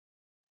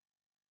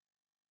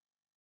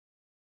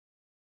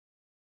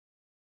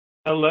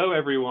Hello,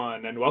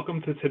 everyone, and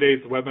welcome to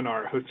today's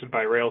webinar hosted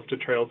by Rails to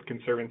Trails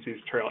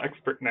Conservancy's Trail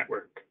Expert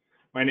Network.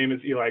 My name is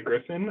Eli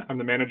Griffin. I'm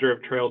the Manager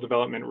of Trail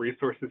Development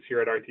Resources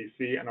here at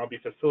RTC, and I'll be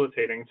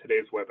facilitating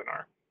today's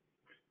webinar.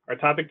 Our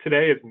topic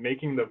today is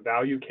making the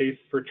value case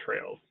for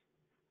trails.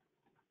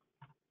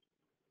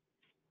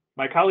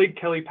 My colleague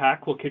Kelly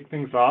Pack will kick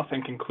things off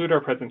and conclude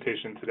our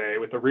presentation today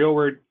with a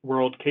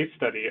real-world case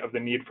study of the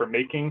need for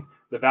making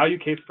the value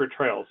case for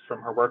trails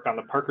from her work on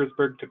the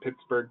Parkersburg to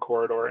Pittsburgh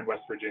Corridor in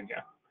West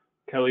Virginia.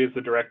 Kelly is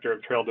the Director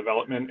of Trail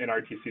Development in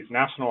RTC's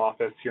national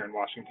office here in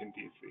Washington,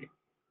 D.C.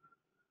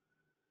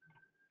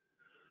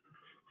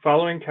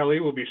 Following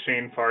Kelly will be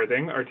Shane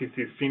Farthing,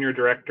 RTC's Senior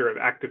Director of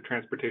Active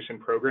Transportation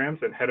Programs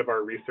and head of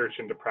our Research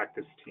into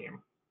Practice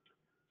team.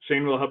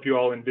 Shane will help you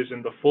all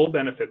envision the full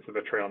benefits of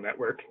a trail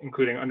network,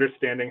 including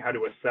understanding how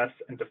to assess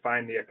and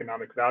define the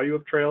economic value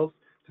of trails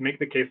to make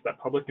the case that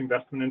public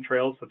investment in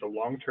trails has a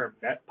long-term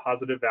net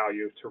positive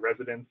value to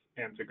residents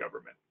and to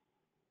government.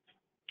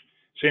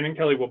 Shane and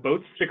Kelly will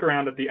both stick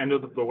around at the end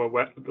of the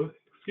webinar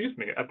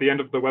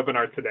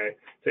today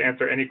to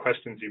answer any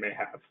questions you may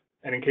have.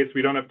 And in case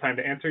we don't have time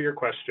to answer your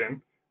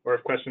question, or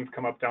if questions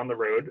come up down the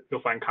road,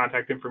 you'll find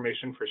contact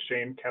information for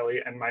Shane, Kelly,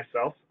 and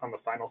myself on the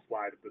final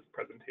slide of this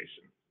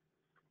presentation.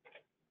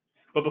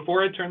 But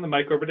before I turn the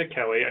mic over to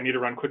Kelly, I need to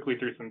run quickly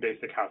through some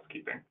basic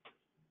housekeeping.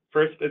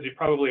 First, as you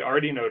probably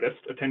already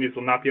noticed, attendees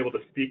will not be able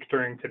to speak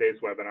during today's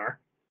webinar.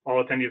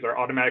 All attendees are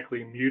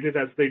automatically muted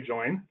as they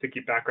join to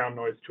keep background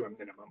noise to a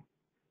minimum.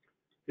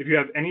 If you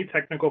have any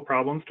technical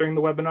problems during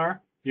the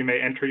webinar, you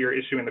may enter your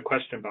issue in the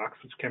question box,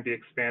 which can be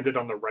expanded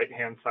on the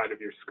right-hand side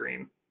of your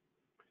screen.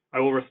 I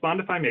will respond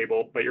if I'm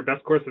able, but your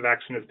best course of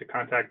action is to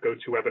contact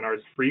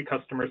GoToWebinar's free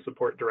customer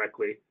support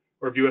directly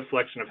or view a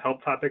selection of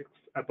help topics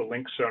at the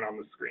links shown on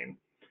the screen.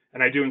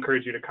 And I do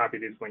encourage you to copy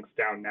these links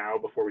down now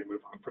before we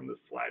move on from this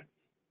slide.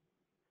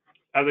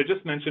 As I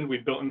just mentioned,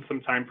 we've built in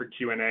some time for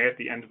Q&A at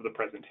the end of the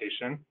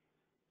presentation.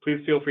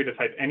 Please feel free to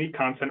type any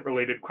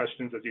content-related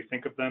questions as you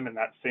think of them in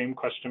that same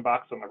question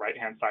box on the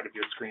right-hand side of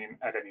your screen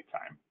at any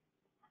time.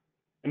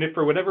 And if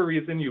for whatever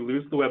reason you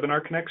lose the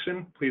webinar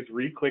connection, please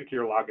re-click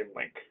your login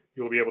link.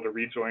 You will be able to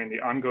rejoin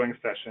the ongoing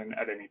session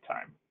at any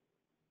time.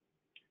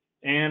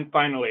 And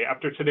finally,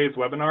 after today's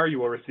webinar, you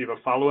will receive a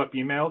follow-up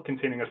email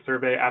containing a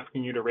survey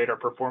asking you to rate our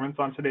performance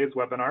on today's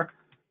webinar,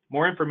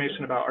 more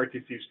information about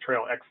RTC's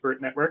Trail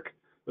Expert Network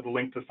with a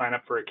link to sign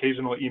up for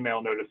occasional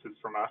email notices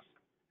from us,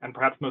 and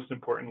perhaps most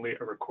importantly,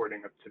 a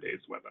recording of today's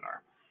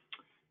webinar.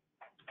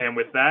 And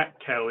with that,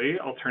 Kelly,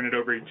 I'll turn it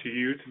over to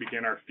you to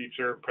begin our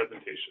feature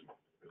presentation.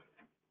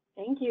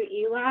 Thank you,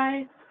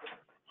 Eli.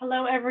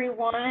 Hello,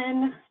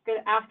 everyone.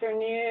 Good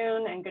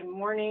afternoon and good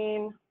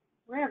morning,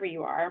 wherever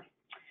you are.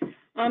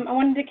 I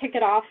wanted to kick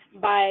it off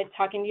by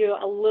talking to you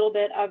a little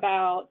bit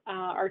about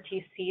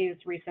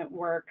RTC's recent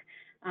work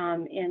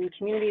in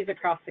communities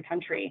across the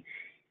country.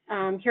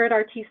 Here at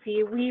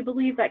RTC, we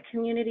believe that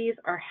communities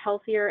are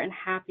healthier and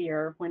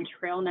happier when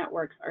trail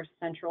networks are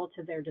central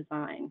to their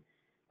design.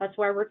 That's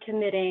why we're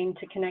committing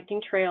to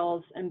connecting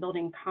trails and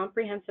building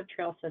comprehensive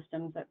trail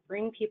systems that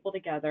bring people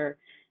together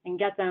and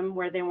get them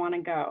where they want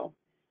to go.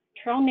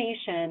 Trail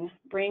Nation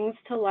brings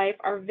to life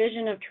our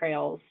vision of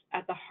trails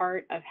at the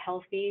heart of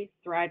healthy,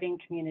 thriving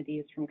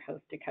communities from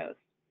coast to coast.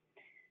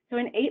 So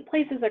in 8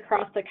 places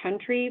across the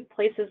country,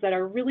 places that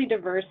are really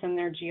diverse in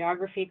their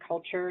geography,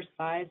 culture,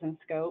 size, and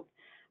scope,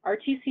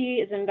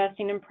 RTC is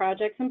investing in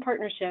projects and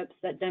partnerships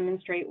that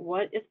demonstrate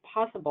what is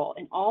possible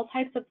in all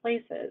types of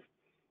places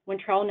when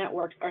trail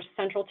networks are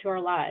central to our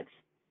lives.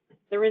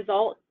 The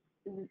results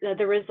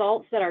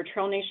that our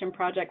Trail Nation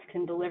projects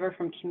can deliver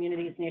from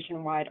communities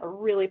nationwide are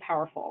really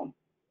powerful.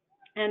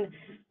 And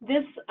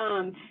this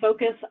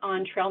focus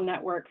on trail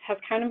networks has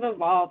kind of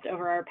evolved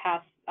over our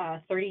past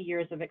 30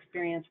 years of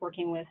experience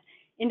working with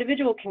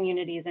individual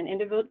communities and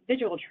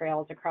individual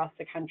trails across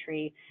the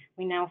country.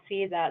 We now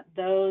see that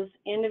those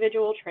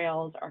individual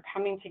trails are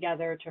coming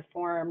together to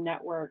form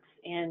networks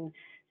in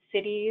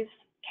cities,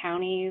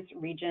 counties,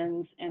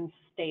 regions, and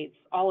states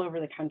all over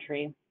the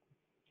country.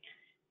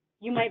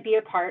 You might be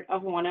a part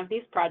of one of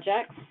these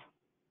projects.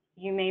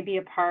 You may be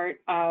a part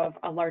of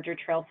a larger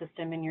trail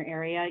system in your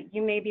area.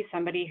 You may be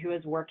somebody who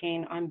is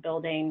working on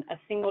building a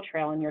single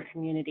trail in your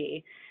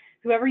community.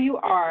 Whoever you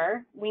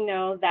are, we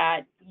know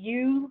that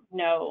you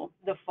know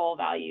the full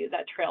value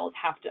that trails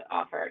have to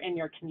offer in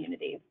your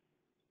community.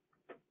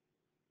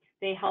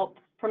 They help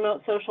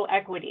promote social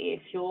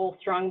equity, fuel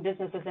strong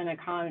businesses and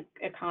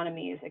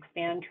economies,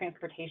 expand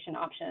transportation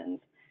options,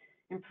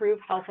 improve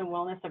health and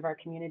wellness of our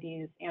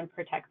communities, and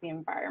protect the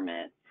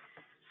environment.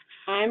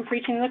 I'm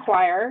preaching to the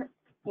choir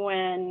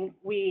when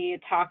we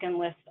talk and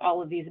list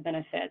all of these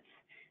benefits.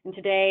 And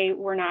today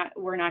we're not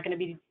going to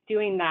be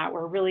doing that.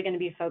 We're really going to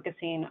be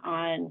focusing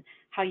on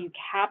how you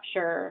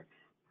capture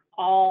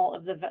all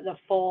of the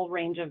full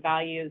range of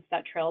values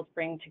that trails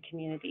bring to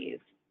communities.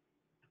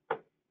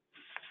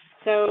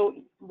 So,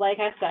 like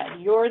I said,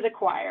 you're the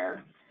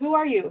choir. Who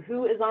are you?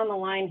 Who is on the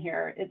line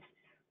here? It's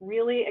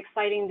really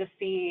exciting to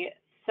see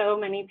so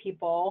many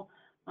people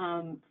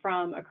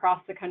from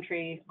across the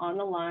country on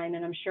the line.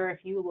 And I'm sure if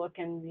you look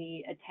in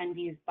the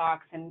attendees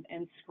box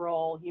and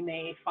scroll, you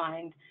may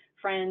find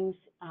friends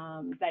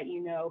that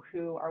you know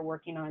who are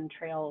working on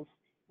trails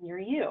near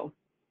you.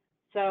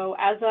 So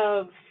as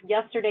of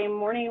yesterday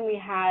morning, we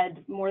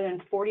had more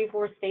than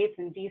 44 states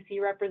and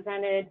DC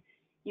represented.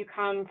 You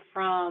come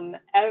from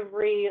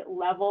every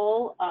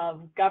level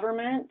of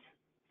government,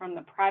 from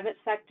the private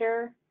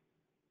sector.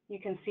 You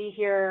can see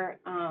here,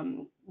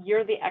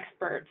 you're the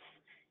experts,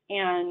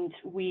 and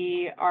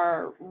we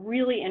are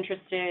really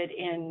interested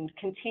in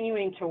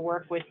continuing to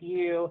work with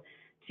you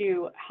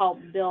to help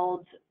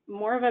build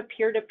more of a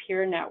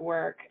peer-to-peer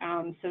network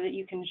so that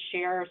you can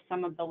share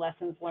some of the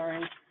lessons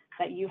learned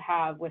that you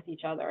have with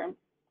each other.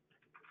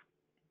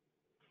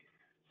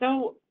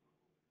 So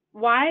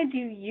why do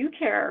you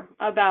care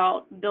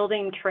about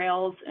building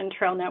trails and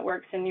trail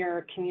networks in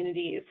your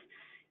communities?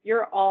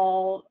 You're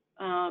all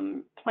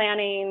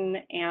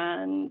planning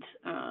and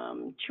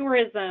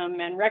tourism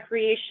and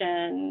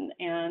recreation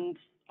and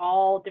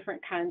all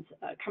different kinds,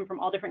 come from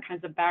all different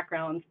kinds of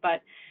backgrounds,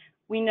 but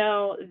we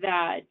know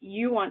that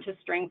you want to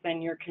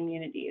strengthen your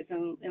communities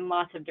in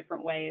lots of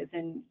different ways,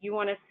 and you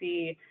want to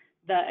see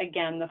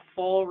the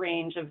full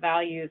range of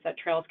values that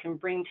trails can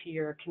bring to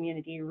your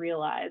community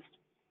realized.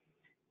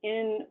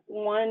 In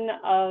one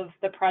of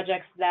the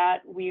projects that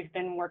we've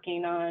been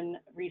working on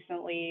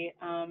recently,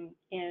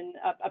 in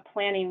a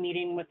planning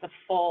meeting with the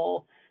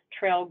full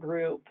trail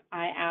group,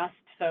 I asked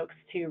folks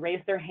to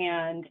raise their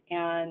hand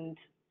and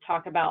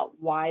talk about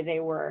why they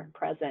were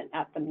present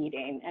at the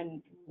meeting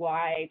and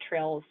why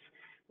trails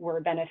were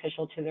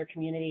beneficial to their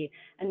community.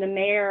 And the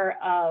mayor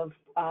of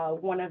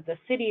one of the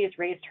cities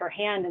raised her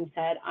hand and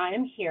said,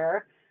 I'm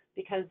here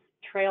because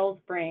trails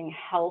bring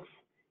health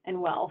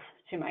and wealth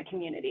to my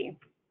community.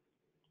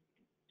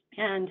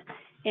 And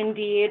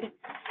indeed,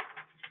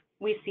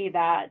 we see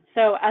that.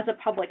 So as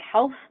a public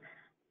health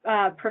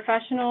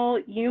professional,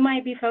 you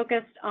might be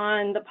focused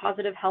on the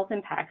positive health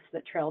impacts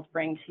that trails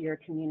bring to your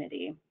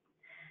community.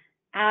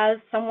 As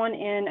someone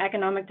in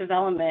economic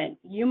development,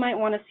 you might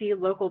want to see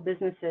local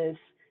businesses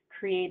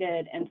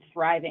created and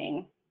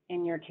thriving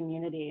in your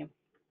community.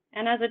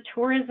 And as a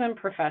tourism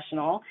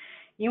professional,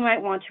 you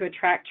might want to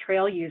attract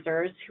trail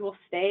users who will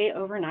stay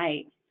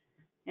overnight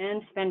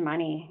and spend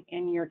money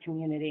in your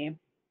community.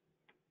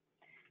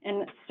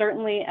 And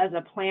certainly as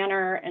a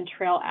planner and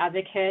trail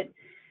advocate,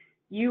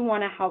 you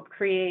want to help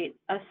create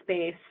a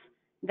space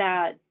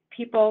that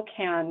people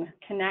can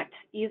connect,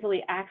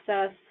 easily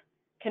access,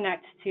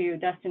 connect to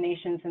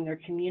destinations in their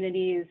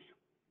communities.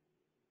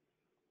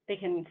 They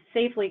can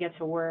safely get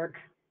to work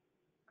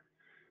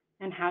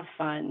and have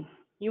fun.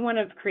 You want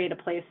to create a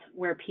place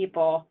where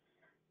people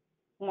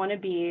want to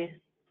be,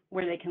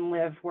 where they can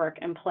live, work,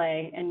 and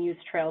play, and use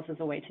trails as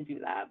a way to do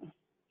that.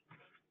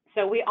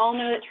 So we all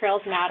know that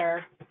trails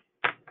matter,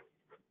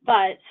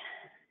 but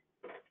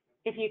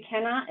if you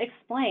cannot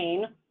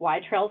explain why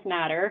trails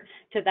matter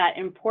to that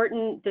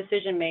important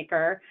decision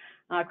maker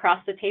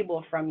across the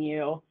table from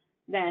you,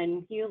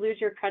 then you lose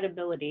your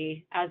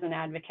credibility as an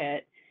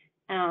advocate.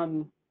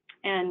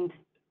 And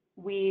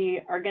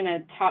we are going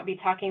to be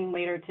talking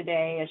later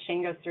today, as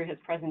Shane goes through his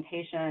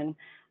presentation,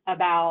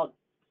 about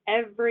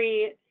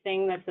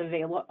everything that's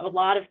available, a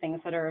lot of things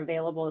that are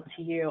available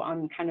to you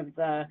on kind of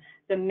the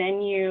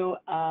menu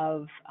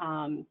of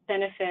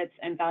benefits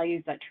and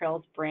values that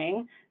trails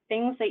bring,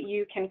 things that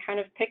you can kind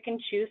of pick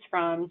and choose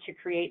from to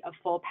create a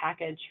full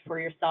package for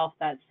yourself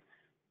that's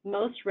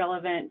most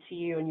relevant to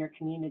you and your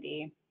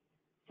community.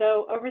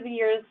 So over the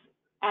years,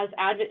 as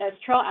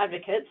trail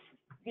advocates,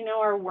 you know,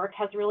 our work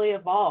has really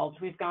evolved.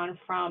 We've gone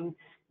from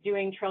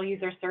doing trail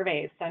user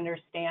surveys to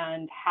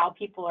understand how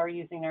people are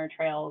using our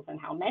trails and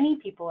how many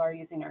people are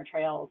using our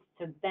trails,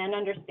 to then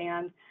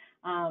understand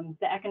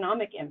the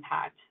economic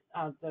impact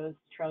of those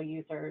trail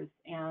users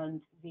and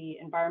the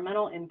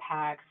environmental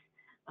impacts,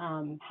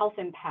 health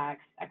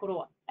impacts,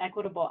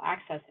 equitable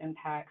access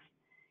impacts.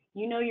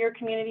 You know your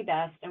community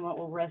best and what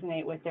will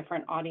resonate with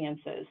different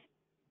audiences.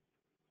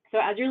 So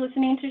as you're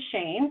listening to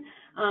Shane,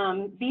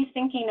 be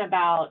thinking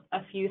about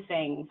a few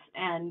things,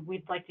 and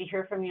we'd like to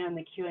hear from you in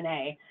the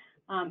Q&A.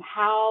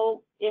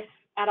 How, if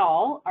at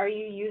all, are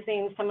you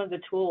using some of the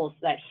tools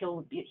that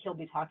he'll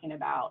be talking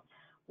about?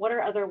 What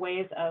are other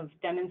ways of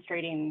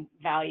demonstrating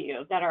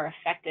value that are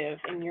effective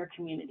in your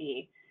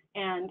community?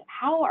 And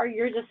how are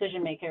your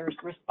decision makers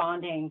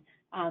responding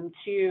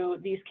to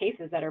these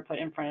cases that are put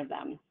in front of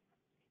them?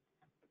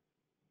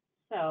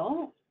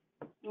 So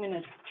I'm going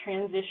to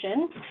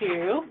transition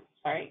to,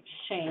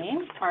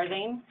 Shane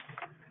Farthing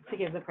to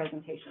give the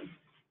presentation.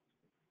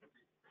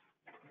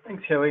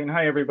 Thanks, Kelly, and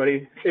hi,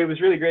 everybody. It was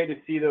really great to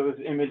see those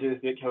images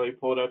that Kelly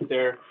pulled up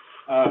there,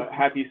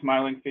 happy,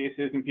 smiling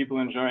faces and people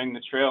enjoying the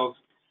trails.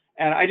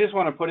 And I just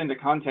want to put into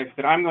context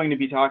that I'm going to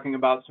be talking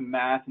about some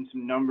math and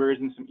some numbers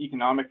and some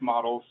economic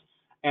models,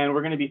 and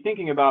we're going to be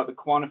thinking about the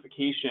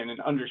quantification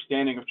and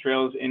understanding of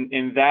trails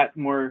in that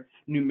more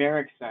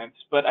numeric sense.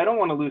 But I don't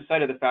want to lose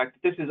sight of the fact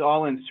that this is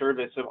all in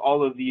service of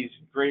all of these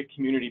great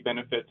community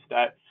benefits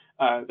that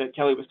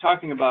Kelly was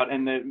talking about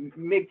and that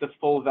make the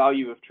full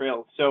value of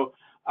trails. So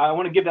I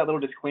want to give that little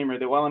disclaimer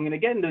that while I'm going to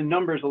get into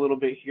numbers a little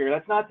bit here,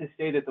 that's not to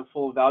say that the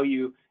full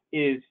value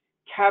is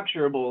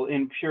capturable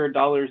in pure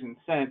dollars and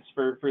cents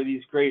for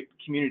these great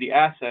community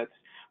assets,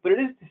 but it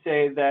is to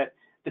say that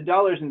the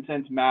dollars and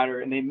cents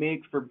matter, and they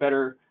make for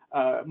better,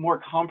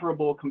 more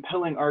comparable,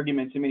 compelling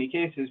arguments in many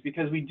cases,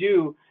 because we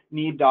do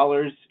need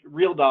dollars,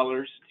 real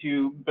dollars,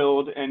 to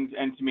build and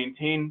to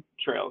maintain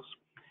trails.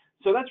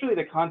 So that's really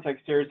the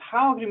context here, is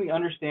how can we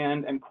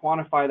understand and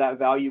quantify that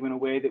value in a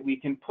way that we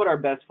can put our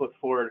best foot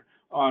forward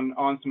on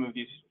some of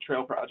these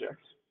trail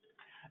projects.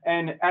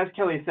 And as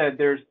Kelly said,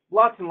 there's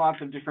lots and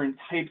lots of different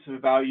types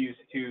of values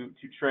to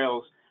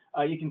trails.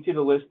 You can see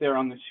the list there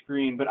on the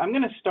screen, but I'm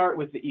going to start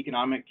with the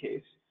economic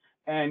case.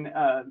 And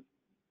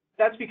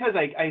that's because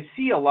I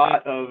see a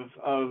lot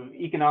of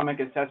economic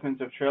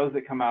assessments of trails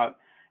that come out,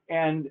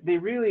 and they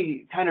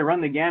really kind of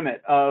run the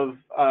gamut of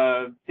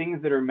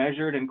things that are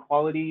measured and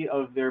quality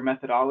of their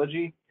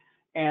methodology.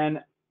 And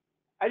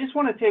I just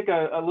want to take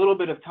a little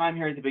bit of time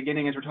here at the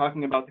beginning as we're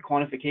talking about the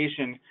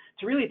quantification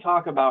to really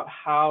talk about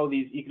how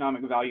these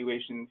economic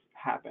evaluations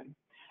happen.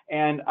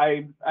 And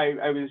I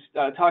was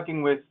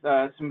talking with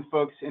some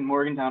folks in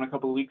Morgantown a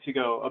couple of weeks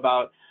ago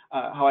about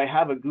how I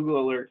have a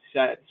Google alert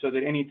set so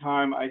that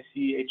anytime I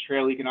see a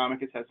trail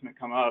economic assessment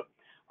come up,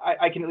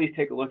 I can at least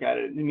take a look at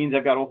it. It means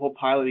I've got a whole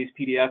pile of these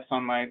PDFs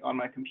on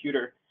my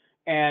computer,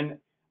 and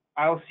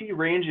I'll see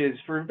ranges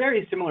for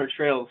very similar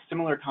trails,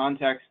 similar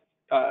context,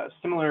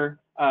 similar,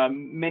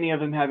 many of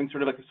them having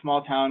sort of like a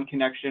small town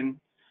connection.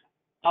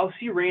 I'll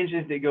see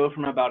ranges that go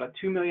from about a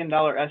 $2 million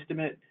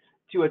estimate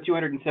to a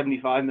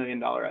 $275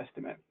 million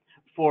estimate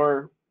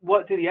for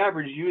what to the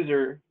average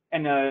user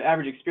and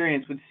average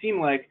experience would seem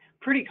like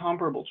pretty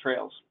comparable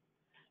trails.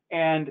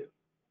 And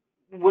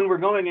when we're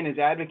going in as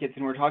advocates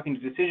and we're talking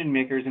to decision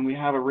makers and we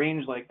have a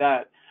range like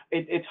that,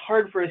 it's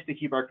hard for us to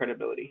keep our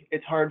credibility.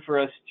 It's hard for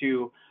us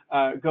to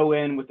go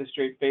in with a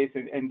straight face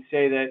and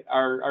say that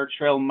our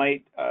trail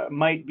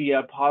might be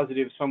a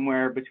positive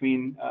somewhere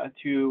between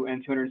 $2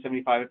 and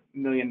 $275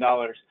 million.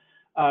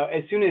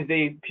 As soon as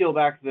they peel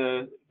back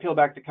the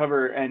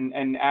cover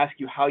and ask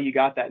you how you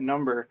got that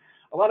number,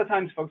 a lot of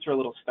times folks are a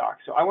little stuck.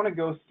 So I want to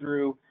go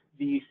through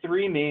the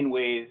three main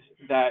ways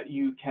that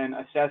you can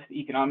assess the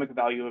economic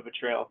value of a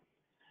trail.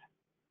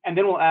 And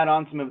then we'll add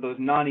on some of those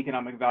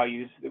non-economic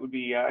values that would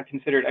be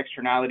considered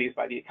externalities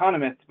by the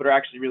economists, but are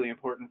actually really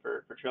important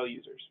for trail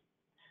users.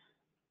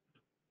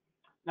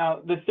 Now,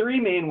 the three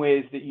main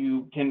ways that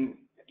you can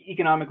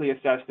economically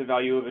assess the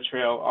value of a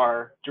trail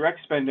are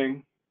direct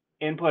spending,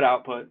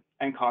 input-output,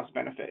 and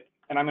cost-benefit.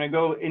 And I'm going to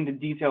go into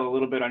detail a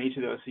little bit on each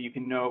of those so you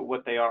can know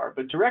what they are.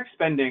 But direct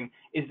spending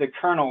is the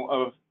kernel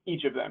of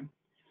each of them.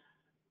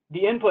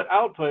 The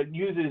input-output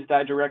uses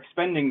that direct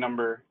spending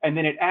number, and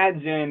then it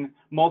adds in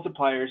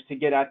multipliers to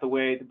get at the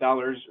way the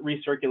dollars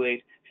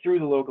recirculate through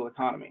the local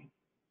economy.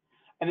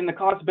 And then the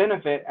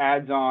cost-benefit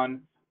adds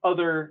on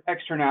other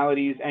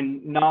externalities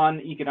and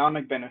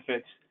non-economic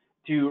benefits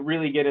to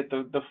really get at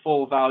the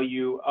full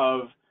value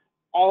of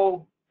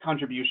all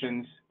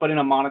contributions, but in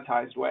a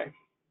monetized way.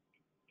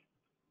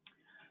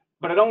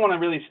 But I don't want to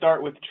really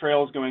start with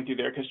trails going through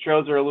there because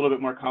trails are a little bit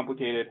more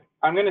complicated.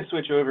 I'm going to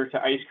switch over to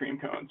ice cream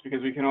cones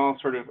because we can all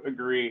sort of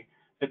agree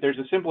that there's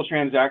a simple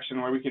transaction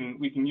where we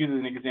can use as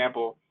an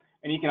example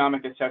an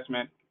economic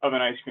assessment of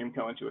an ice cream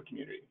cone to a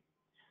community.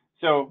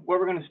 So what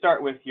we're going to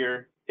start with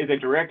here is a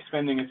direct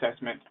spending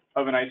assessment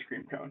of an ice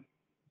cream cone.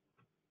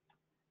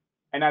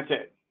 And that's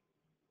it.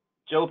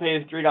 Jill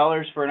pays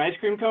 $3 for an ice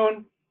cream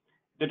cone.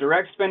 The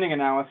direct spending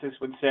analysis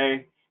would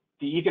say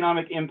the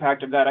economic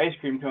impact of that ice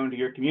cream cone to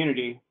your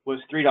community was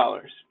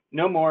 $3,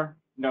 no more,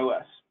 no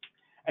less.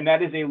 And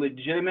that is a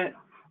legitimate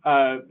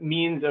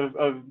means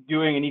of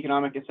doing an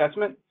economic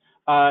assessment,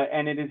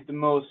 and it is the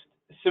most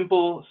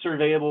simple,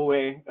 surveyable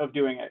way of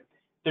doing it.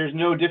 There's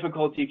no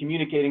difficulty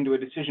communicating to a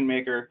decision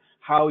maker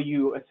how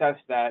you assess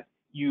that.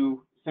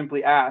 You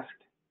simply asked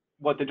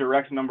what the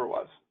direct number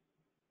was.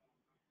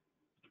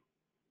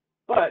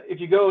 But if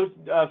you go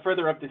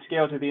further up the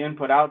scale to the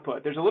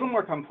input-output, there's a little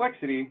more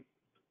complexity,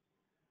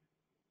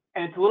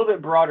 and it's a little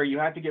bit broader. You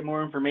have to get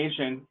more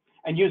information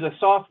and use a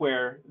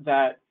software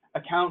that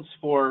accounts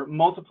for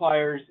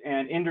multipliers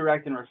and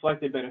indirect and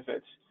reflected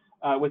benefits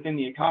within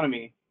the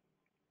economy.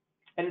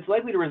 And it's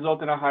likely to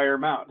result in a higher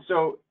amount.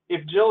 So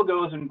if Jill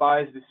goes and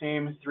buys the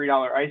same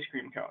 $3 ice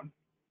cream cone,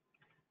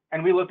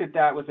 and we looked at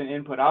that with an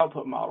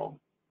input-output model,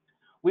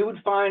 we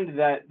would find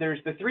that there's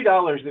the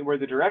 $3 that were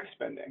the direct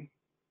spending,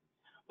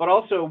 but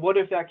also what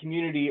if that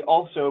community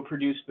also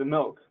produced the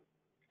milk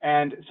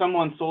and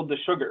someone sold the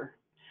sugar?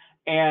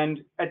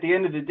 And at the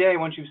end of the day,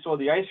 once you've sold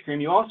the ice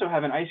cream, you also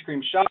have an ice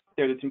cream shop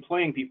there that's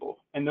employing people.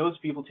 And those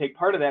people take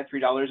part of that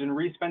 $3 and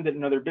re-spend it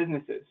in other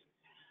businesses.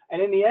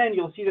 And in the end,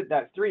 you'll see that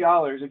that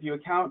 $3, if you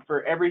account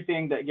for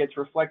everything that gets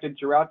reflected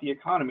throughout the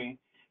economy,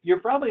 you're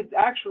probably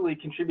actually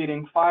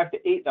contributing $5 to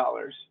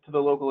 $8 to the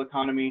local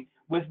economy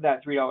with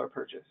that $3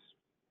 purchase.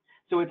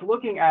 So it's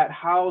looking at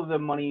how the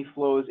money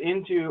flows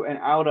into and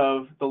out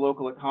of the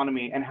local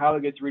economy and how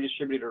it gets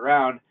redistributed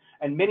around.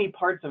 And many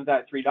parts of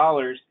that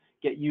 $3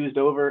 get used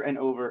over and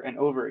over and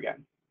over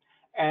again.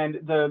 And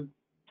the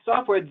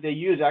software that they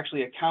use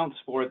actually accounts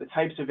for the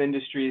types of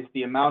industries,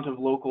 the amount of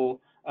local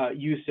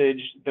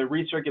usage, the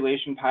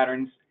recirculation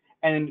patterns,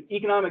 and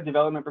economic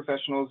development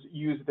professionals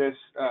use this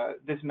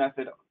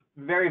method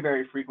very,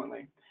 very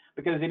frequently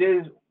because it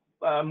is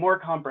more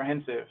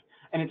comprehensive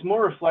and it's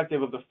more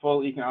reflective of the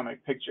full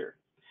economic picture.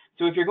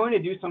 So if you're going to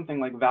do something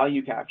like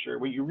value capture,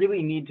 where you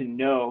really need to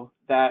know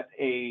that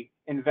a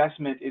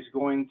investment is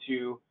going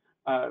to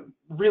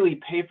really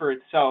pay for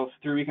itself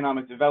through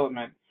economic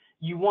development,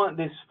 you want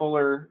this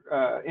fuller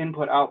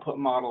input-output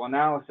model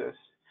analysis.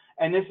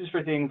 And this is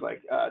for things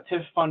like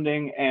TIF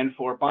funding and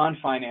for bond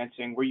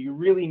financing, where you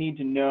really need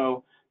to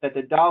know that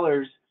the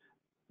dollars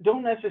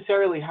don't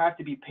necessarily have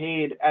to be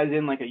paid as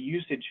in like a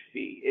usage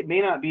fee. It may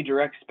not be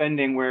direct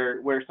spending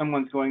where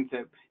someone's going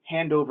to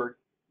hand over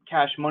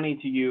cash money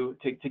to you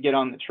to get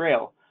on the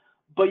trail,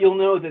 but you'll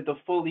know that the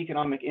full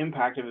economic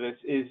impact of this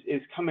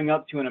is coming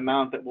up to an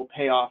amount that will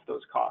pay off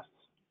those costs.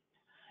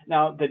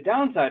 Now, the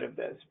downside of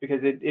this,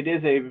 because it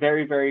is a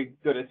very, very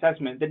good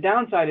assessment, the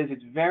downside is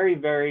it's very,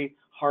 very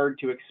hard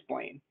to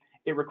explain.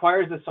 It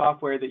requires a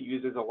software that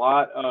uses a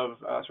lot of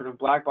sort of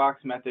black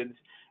box methods,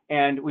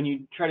 and when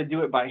you try to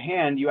do it by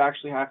hand, you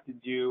actually have to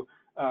do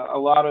a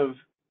lot of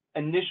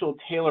initial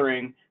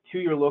tailoring to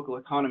your local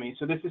economy.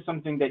 So this is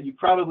something that you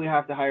probably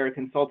have to hire a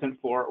consultant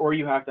for, or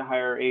you have to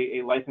hire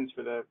a license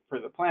for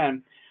the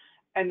plan.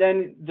 And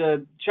then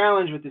the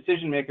challenge with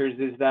decision makers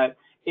is that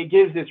it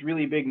gives this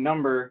really big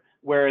number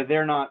where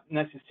they're not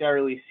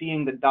necessarily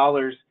seeing the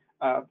dollars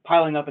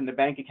piling up in the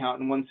bank account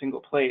in one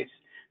single place.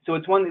 So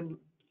it's one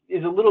that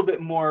is a little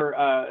bit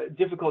more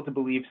difficult to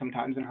believe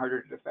sometimes and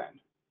harder to defend.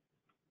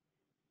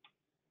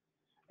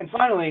 And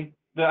finally,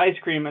 the ice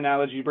cream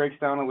analogy breaks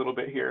down a little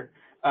bit here.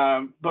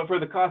 But for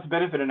the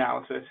cost-benefit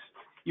analysis,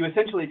 you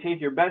essentially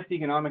take your best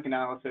economic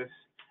analysis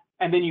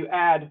and then you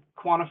add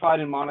quantified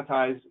and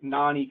monetized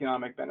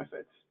non-economic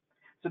benefits.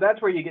 So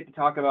that's where you get to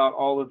talk about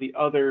all of the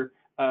other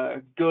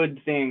good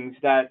things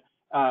that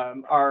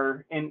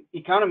are, in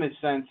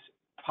economist sense,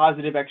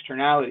 positive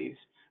externalities.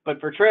 But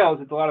for trails,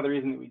 it's a lot of the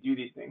reason that we do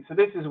these things. So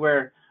this is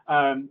where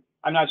I'm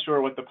not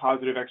sure what the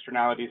positive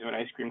externalities of an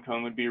ice cream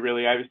cone would be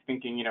really. I was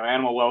thinking, you know,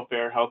 animal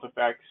welfare, health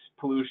effects,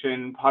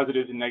 pollution,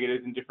 positives and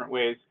negatives in different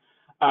ways.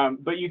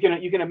 But you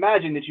can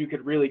imagine that you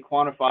could really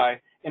quantify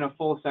in a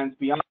full sense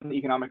beyond the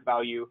economic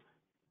value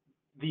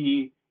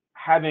the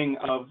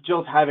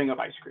Jill's having of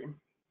ice cream.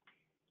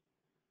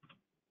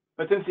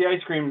 But since the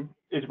ice cream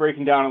is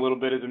breaking down a little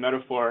bit as a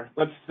metaphor,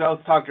 let's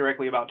talk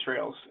directly about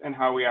trails and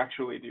how we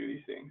actually do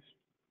these things.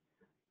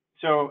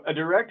 So a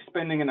direct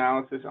spending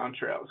analysis on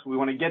trails, we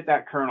want to get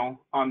that kernel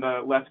on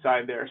the left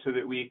side there so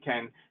that we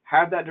can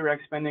have that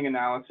direct spending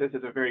analysis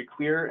as a very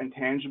clear and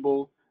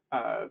tangible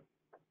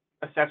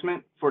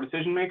assessment for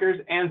decision makers,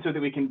 and so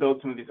that we can build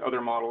some of these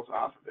other models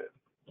off of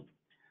it.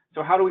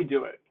 So how do we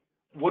do it?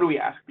 What do we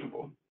ask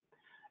people?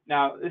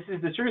 Now, this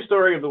is the true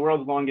story of the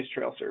world's longest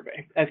trail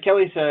survey. As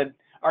Kelly said,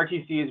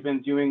 RTC has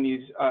been doing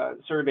these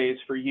surveys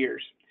for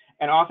years.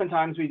 And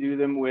oftentimes we do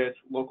them with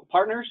local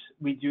partners,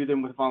 we do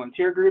them with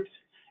volunteer groups.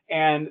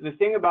 And the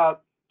thing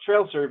about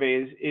trail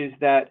surveys is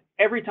that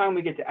every time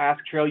we get to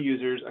ask trail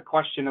users a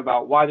question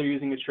about why they're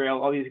using a trail,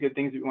 all these good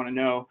things that we want to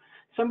know,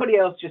 somebody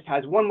else just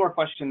has one more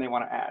question they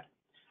want to add.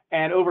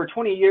 And over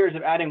 20 years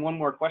of adding one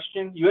more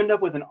question, you end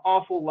up with an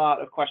awful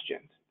lot of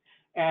questions.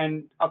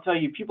 And I'll tell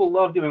you, people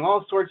love doing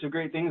all sorts of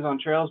great things on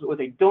trails, but what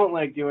they don't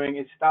like doing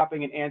is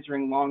stopping and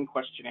answering long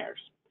questionnaires.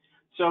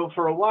 So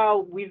for a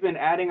while, we've been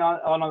adding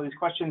on all these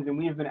questions, and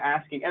we've been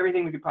asking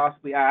everything we could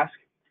possibly ask.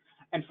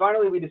 And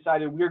finally, we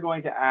decided we were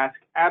going to ask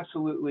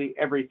absolutely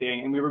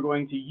everything, and we were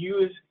going to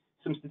use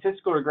some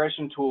statistical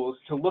regression tools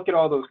to look at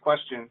all those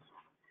questions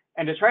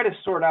and to try to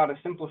sort out a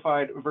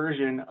simplified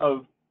version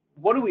of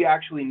what do we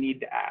actually need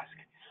to ask.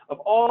 Of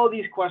all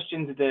these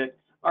questions that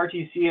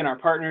RTC and our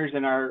partners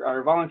and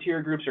our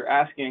volunteer groups are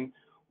asking,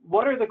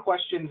 what are the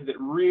questions that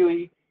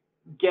really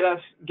get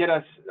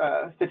us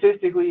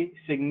statistically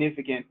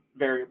significant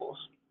variables?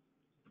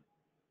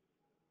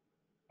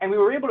 And we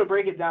were able to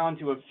break it down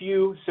to a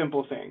few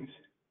simple things.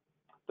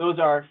 Those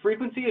are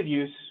frequency of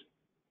use,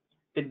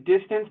 the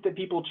distance that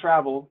people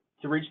travel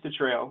to reach the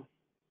trail,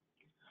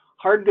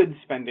 hard goods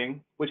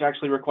spending, which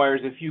actually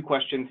requires a few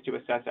questions to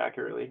assess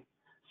accurately,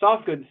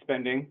 soft goods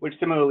spending, which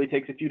similarly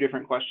takes a few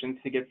different questions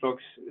to get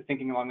folks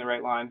thinking along the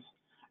right lines,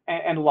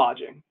 and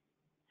lodging.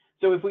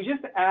 So if we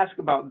just ask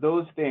about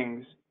those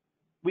things,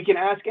 we can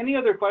ask any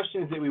other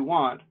questions that we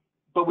want,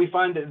 but we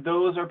find that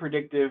those are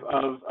predictive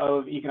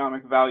of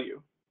economic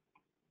value.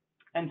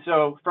 And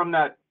so from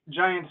that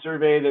giant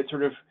survey that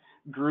sort of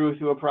grew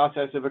through a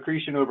process of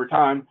accretion over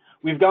time,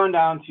 we've gone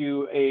down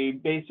to a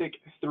basic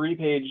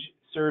 3-page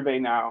survey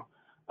now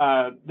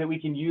that we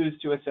can use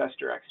to assess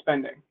direct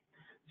spending.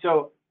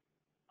 So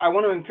I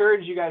want to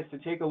encourage you guys to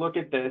take a look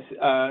at this.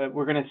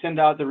 We're going to send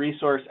out the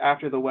resource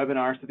after the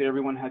webinar so that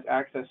everyone has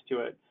access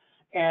to it.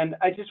 And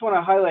I just want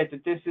to highlight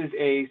that this is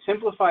a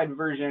simplified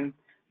version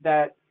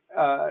that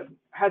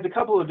has a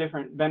couple of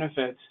different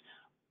benefits.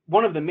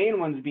 One of the main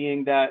ones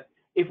being that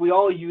if we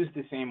all use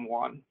the same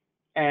one,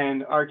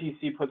 and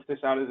RTC puts this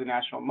out as a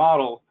national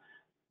model,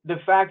 the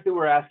fact that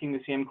we're asking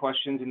the same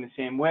questions in the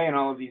same way in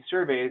all of these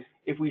surveys,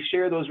 if we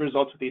share those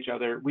results with each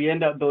other, we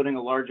end up building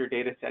a larger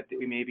data set that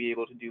we may be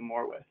able to do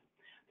more with.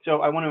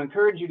 So I want to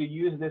encourage you to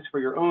use this for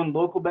your own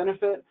local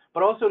benefit,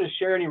 but also to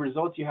share any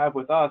results you have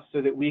with us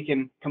so that we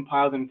can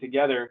compile them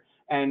together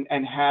and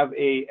have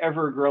a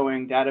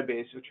ever-growing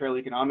database of trail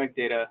economic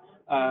data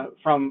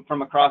from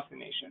across the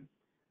nation.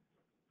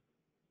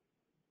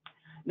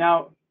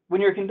 Now, when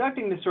you're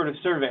conducting this sort of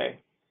survey,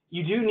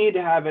 you do need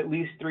to have at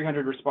least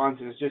 300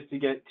 responses just to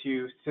get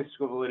to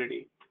statistical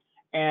validity.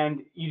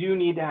 And you do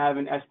need to have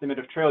an estimate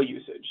of trail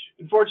usage.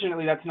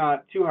 Unfortunately, that's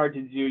not too hard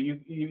to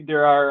do.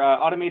 There are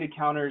automated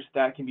counters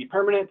that can be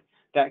permanent,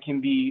 that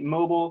can be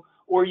mobile,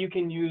 or you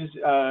can use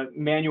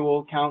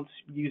manual counts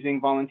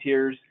using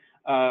volunteers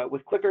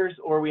with clickers,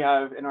 or we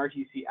have an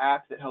RTC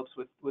app that helps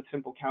with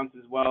simple counts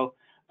as well,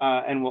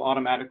 and will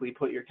automatically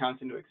put your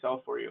counts into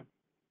Excel for you.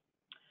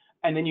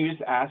 And then you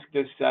just ask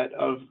this set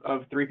of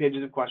 3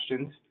 pages of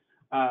questions.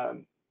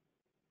 And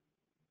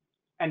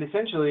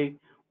essentially,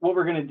 what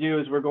we're going to do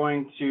is we're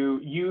going to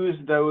use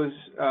those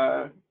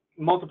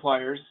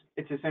multipliers.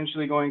 It's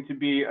essentially going to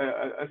be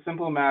a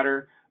simple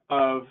matter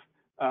of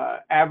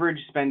average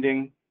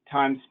spending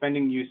times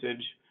spending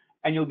usage,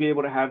 and you'll be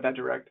able to have that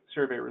direct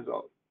survey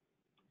result.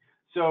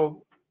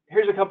 So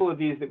here's a couple of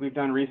these that we've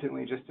done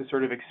recently just to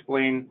sort of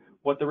explain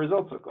what the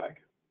results look like.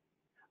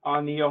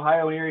 On the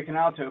Ohio and Erie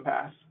Canal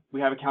towpath,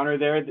 we have a counter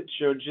there that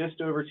showed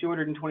just over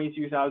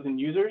 222,000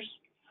 users.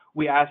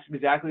 We asked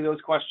exactly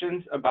those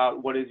questions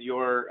about what is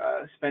your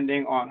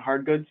spending on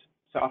hard goods,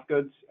 soft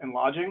goods, and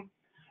lodging.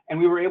 And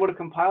we were able to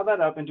compile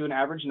that up into an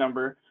average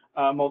number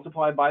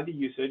multiplied by the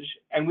usage.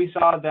 And we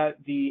saw that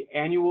the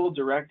annual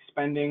direct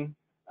spending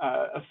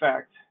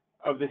effect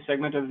of this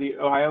segment of the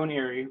Ohio and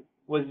Erie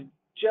was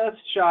just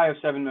shy of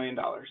 $7 million,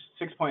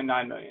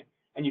 $6.9 million.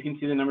 And you can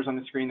see the numbers on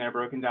the screen there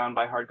broken down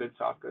by hard goods,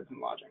 soft goods, and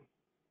lodging.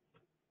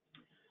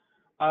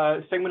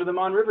 Segment of the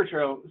Mon River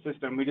Trail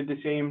system, we did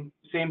the same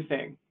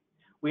thing.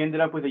 We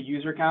ended up with a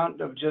user count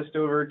of just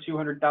over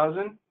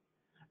 200,000,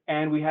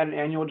 and we had an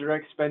annual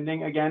direct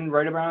spending, again,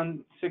 right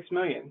around 6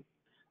 million,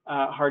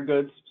 hard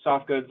goods,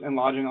 soft goods, and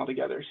lodging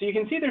altogether. So you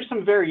can see there's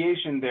some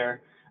variation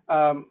there,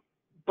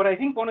 but I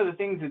think one of the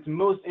things that's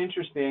most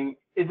interesting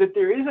is that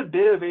there is a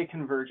bit of a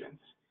convergence.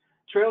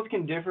 Trails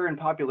can differ in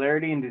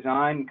popularity and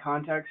design and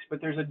context,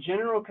 but there's a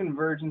general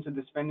convergence of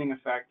the spending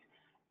effect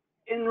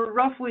in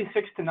roughly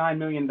 $6 to $9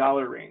 million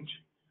range.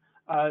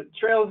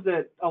 Trails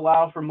that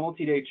allow for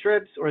multi-day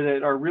trips or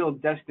that are real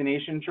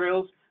destination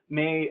trails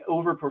may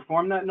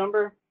overperform that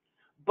number.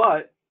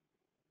 But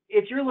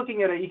if you're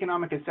looking at an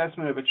economic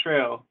assessment of a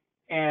trail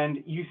and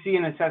you see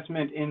an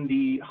assessment in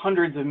the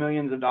hundreds of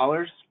millions of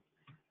dollars,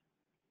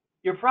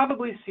 you're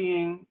probably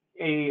seeing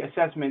an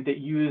assessment that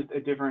used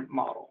a different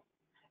model.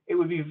 It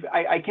would be,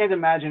 I can't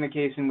imagine a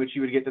case in which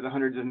you would get to the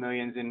hundreds of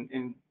millions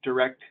in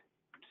direct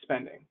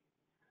spending.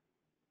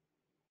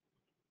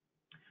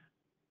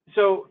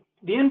 So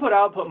the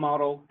input-output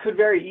model could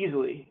very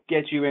easily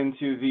get you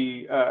into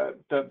the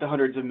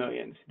hundreds of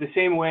millions. The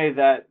same way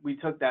that we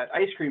took that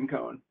ice cream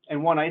cone,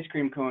 and one ice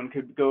cream cone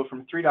could go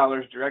from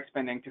 $3 direct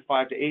spending to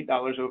 $5 to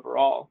 $8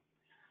 overall.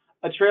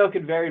 A trail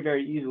could very,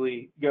 very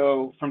easily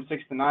go from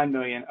 6 to 9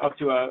 million up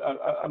to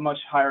a much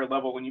higher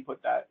level when you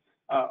put that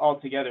all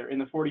together in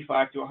the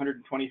 45 to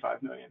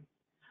 125 million.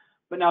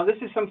 But now this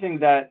is something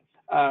that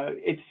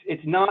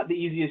it's not the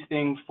easiest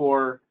thing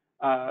for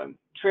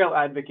trail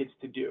advocates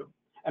to do.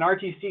 And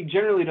RTC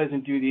generally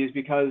doesn't do these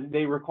because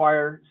they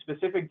require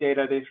specific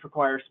data, they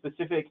require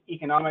specific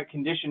economic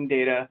condition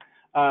data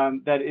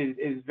that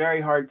is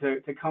very hard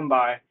to come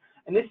by.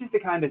 And this is the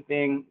kind of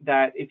thing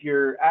that if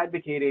you're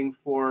advocating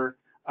for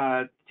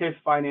TIF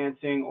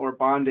financing or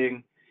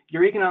bonding,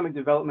 your economic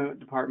development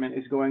department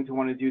is going to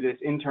want to do this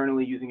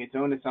internally using its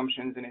own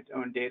assumptions and its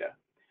own data.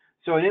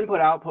 So an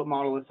input-output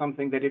model is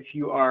something that if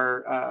you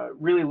are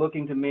really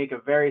looking to make a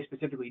very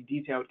specifically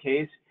detailed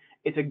case,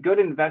 it's a good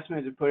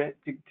investment to put it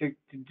to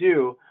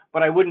do,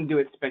 but I wouldn't do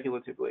it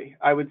speculatively.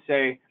 I would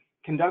say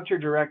conduct your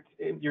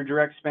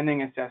direct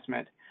spending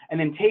assessment and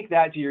then take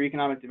that to your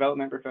economic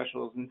development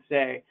professionals and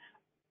say,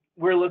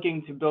 we're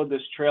looking to build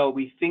this trail.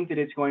 We think that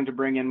it's going to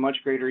bring in much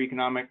greater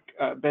economic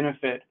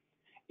benefit.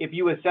 If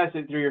you assess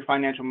it through your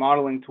financial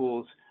modeling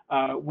tools,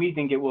 we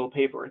think it will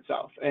pay for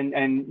itself.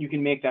 And you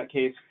can make that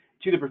case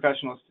to the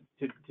professionals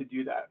to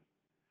do that.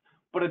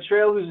 But a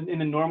trail who's in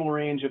the normal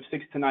range of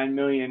 6 to 9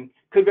 million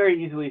could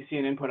very easily see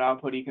an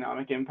input-output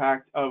economic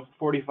impact of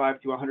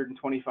 45 to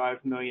 125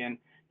 million,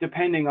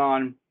 depending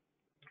on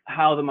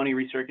how the money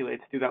recirculates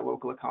through that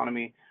local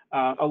economy.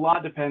 A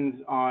lot depends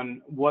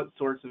on what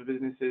sorts of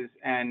businesses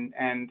and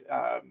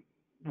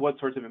what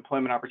sorts of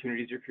employment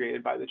opportunities are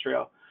created by the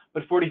trail.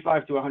 But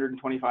 45 to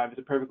 125 is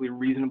a perfectly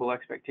reasonable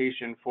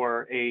expectation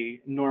for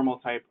a normal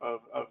type of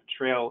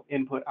trail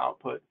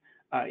input-output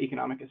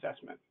economic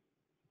assessment.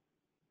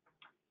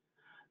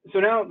 So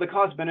now the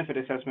cost-benefit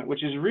assessment,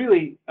 which is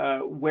really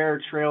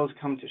where trails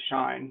come to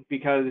shine,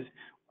 because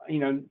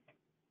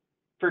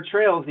for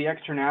trails, the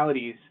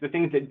externalities, the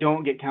things that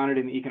don't get counted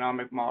in the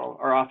economic model,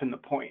 are often the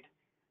point.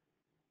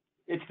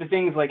 It's the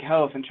things like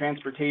health and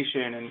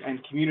transportation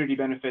and community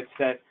benefits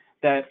that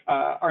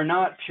are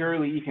not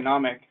purely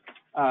economic,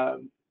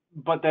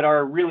 but that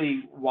are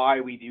really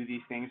why we do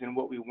these things and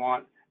what we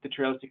want the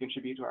trails to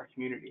contribute to our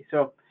community.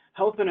 So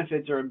health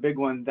benefits are a big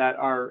one that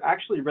are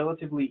actually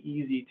relatively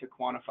easy to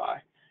quantify.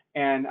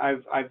 And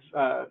I've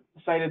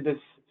cited this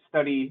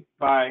study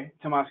by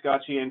Tomas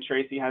Gacci and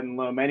Tracy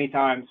Haddon-Lowe many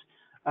times.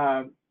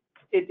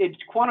 It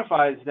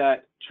quantifies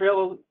that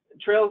trails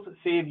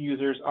save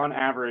users on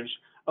average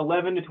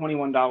 $11 to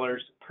 $21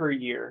 per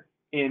year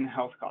in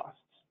health costs.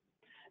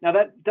 Now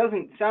that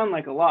doesn't sound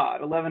like a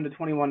lot. $11 to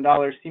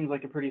 $21 seems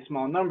like a pretty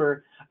small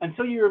number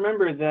until you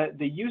remember that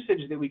the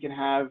usage that we can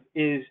have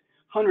is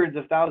hundreds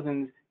of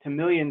thousands to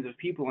millions of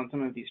people on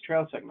some of these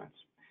trail segments.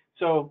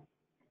 So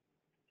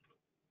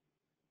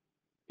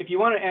if you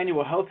want an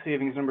annual health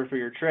savings number for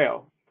your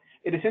trail,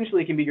 it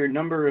essentially can be your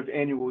number of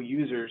annual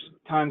users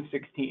times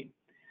 16.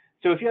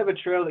 So if you have a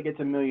trail that gets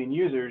 1 million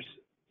users,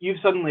 you've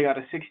suddenly got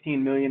a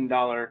 $16 million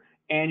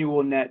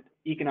annual net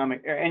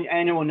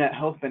annual net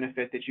health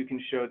benefit that you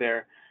can show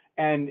there.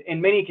 And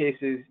in many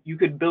cases, you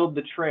could build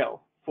the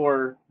trail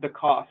for the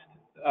cost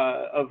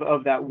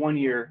of that 1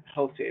 year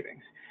health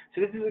savings.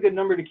 So this is a good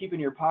number to keep in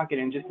your pocket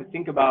and just to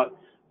think about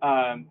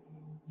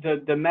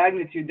the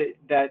magnitude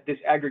that this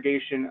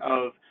aggregation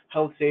of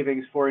health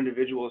savings for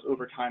individuals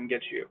over time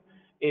gets you.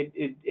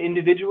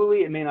 Individually,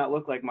 it may not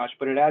look like much,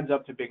 but it adds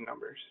up to big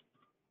numbers.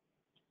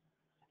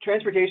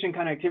 Transportation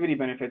connectivity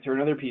benefits are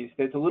another piece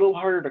that's a little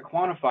harder to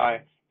quantify,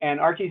 and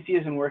RTC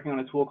has been working on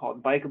a tool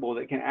called Bikeable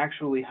that can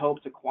actually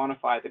help to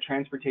quantify the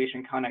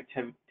transportation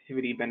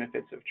connectivity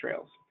benefits of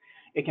trails.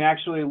 It can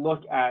actually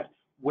look at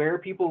where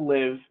people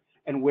live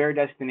and where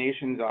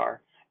destinations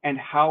are and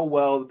how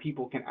well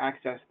people can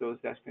access those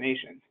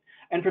destinations.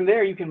 And from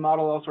there, you can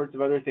model all sorts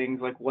of other things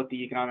like what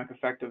the economic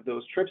effect of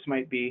those trips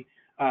might be.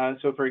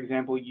 So for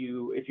example,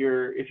 if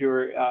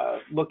you're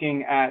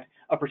looking at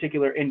a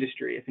particular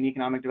industry, if an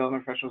economic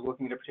development professional is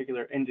looking at a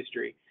particular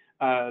industry,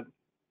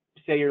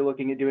 say you're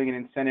looking at doing an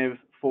incentive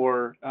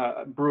for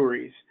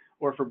breweries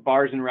or for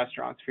bars and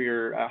restaurants for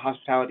your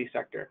hospitality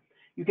sector,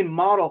 you can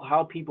model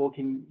how people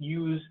can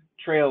use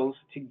trails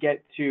to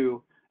get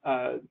to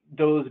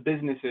those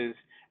businesses.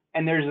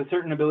 And there's a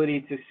certain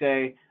ability to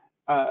say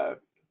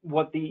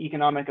what the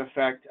economic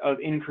effect of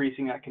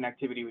increasing that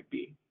connectivity would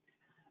be.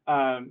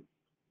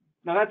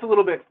 Now that's a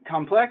little bit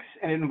complex,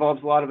 and it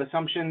involves a lot of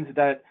assumptions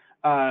that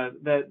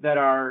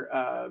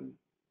are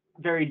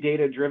very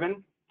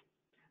data-driven.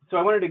 So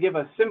I wanted to give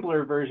a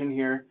simpler version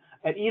here.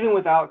 And even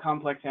without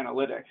complex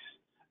analytics,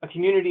 a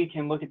community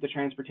can look at the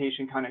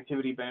transportation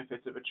connectivity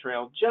benefits of a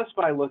trail just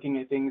by looking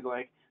at things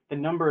like the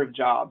number of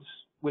jobs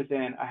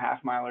within a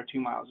half mile or 2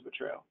 miles of a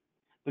trail,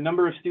 the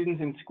number of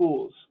students in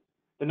schools,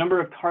 the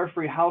number of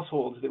car-free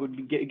households that would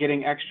be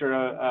getting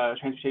extra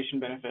transportation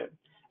benefit,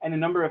 and the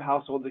number of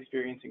households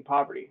experiencing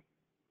poverty.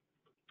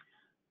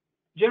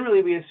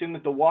 Generally, we assume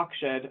that the walk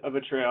shed of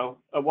a trail,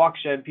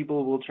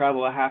 people will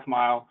travel a half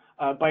mile,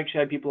 bike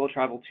shed, people will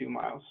travel 2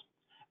 miles.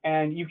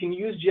 And you can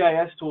use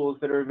GIS tools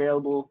that are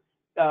available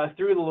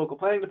through the local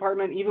planning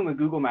department, even with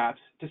Google Maps,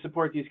 to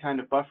support these kind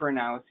of buffer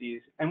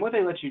analyses. And what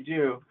they let you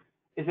do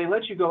is they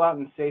let you go out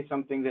and say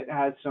something that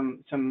has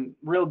some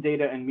real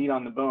data and meat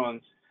on the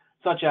bones,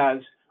 such as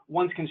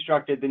once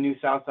constructed, the new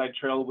Southside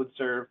Trail would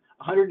serve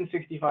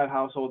 165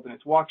 households in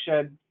its walk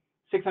shed,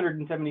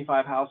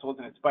 675 households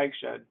in its bike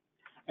shed.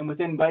 And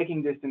within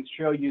biking distance,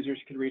 trail users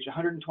could reach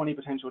 120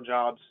 potential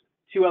jobs,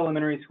 2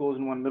 elementary schools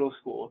and 1 middle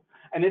school.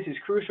 And this is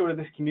crucial to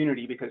this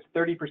community because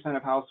 30%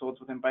 of households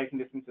within biking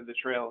distance of the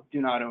trail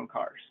do not own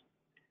cars.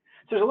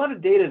 So there's a lot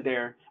of data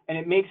there, and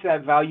it makes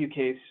that value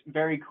case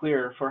very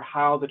clear for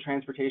how the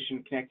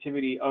transportation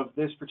connectivity of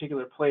this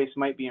particular place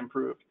might be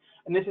improved.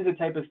 And this is a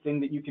type of thing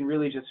that you can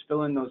really just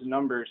fill in those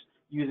numbers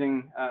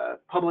using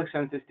public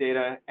census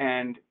data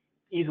and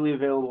easily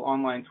available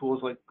online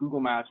tools like Google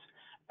Maps.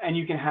 And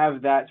you can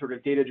have that sort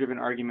of data-driven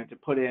argument to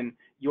put in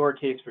your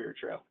case for your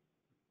trail.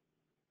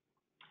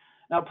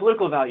 Now,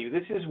 political value.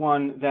 This is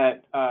one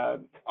that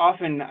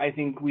often I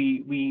think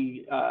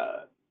we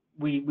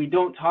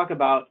don't talk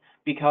about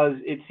because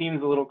it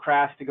seems a little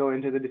crass to go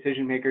into the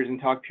decision makers and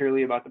talk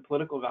purely about the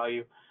political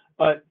value.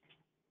 But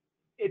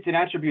it's an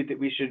attribute that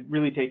we should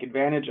really take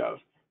advantage of.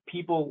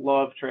 People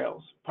love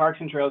trails. Parks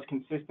and trails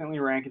consistently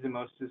rank as the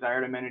most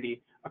desired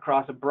amenity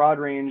across a broad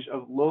range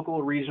of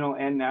local, regional,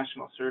 and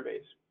national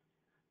surveys.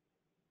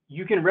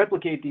 You can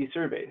replicate these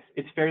surveys.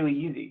 It's fairly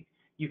easy.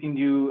 You can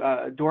do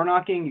door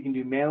knocking, you can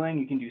do mailing,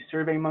 you can do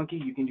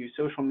SurveyMonkey, you can do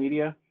social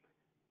media.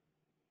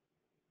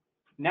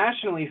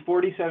 Nationally,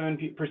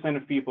 47%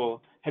 of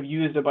people have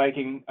used a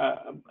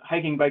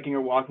hiking, biking,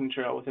 or walking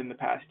trail within the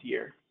past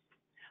year.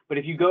 But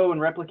if you go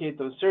and replicate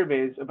those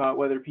surveys about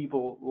whether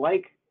people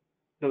like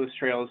those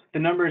trails, the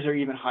numbers are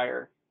even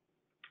higher.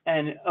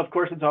 And of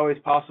course, it's always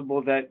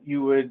possible that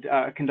you would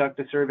conduct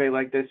a survey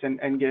like this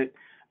and get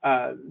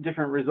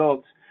different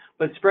results.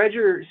 But spread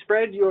your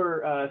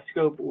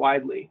scope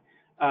widely.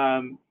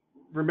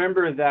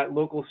 remember that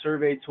local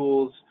survey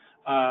tools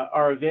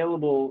are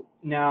available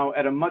now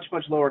at a much,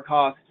 much lower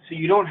cost, so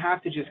you don't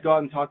have to just go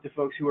out and talk to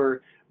folks who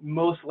are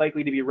most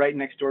likely to be right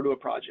next door to a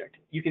project.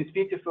 You can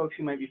speak to folks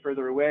who might be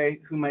further away,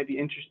 who might be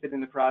interested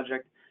in the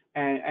project,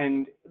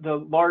 and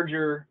the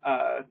larger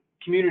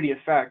community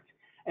effect,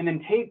 and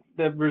then take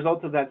the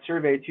results of that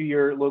survey to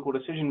your local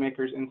decision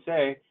makers and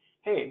say,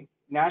 hey,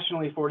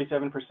 nationally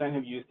 47%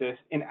 have used this.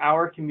 In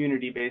our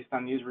community, based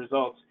on these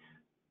results,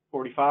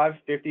 45,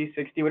 50,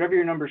 60, whatever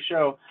your numbers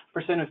show, %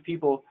 of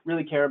people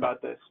really care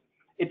about this.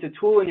 It's a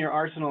tool in your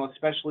arsenal,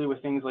 especially with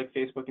things like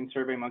Facebook and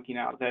SurveyMonkey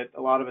now, that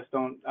a lot of us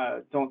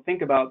don't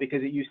think about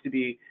because it used to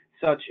be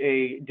such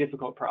a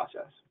difficult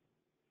process.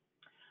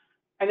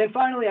 And then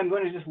finally, I'm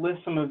going to just list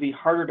some of the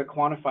harder to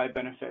quantify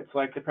benefits,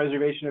 like the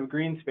preservation of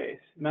green space,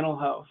 mental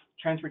health,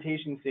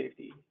 transportation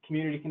safety,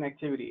 community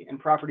connectivity, and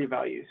property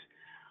values.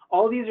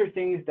 All these are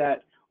things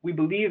that we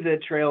believe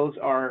that trails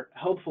are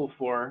helpful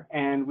for,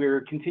 and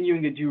we're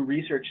continuing to do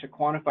research to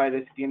quantify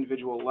this at the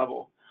individual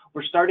level.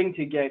 We're starting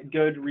to get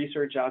good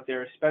research out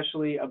there,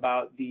 especially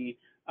about the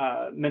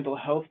mental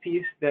health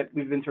piece that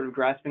we've been sort of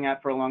grasping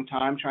at for a long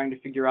time, trying to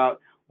figure out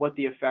what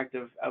the effect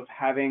of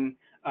having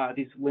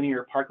these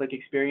linear park-like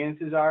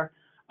experiences are.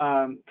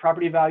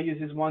 Property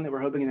values is one that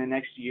we're hoping in the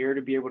next year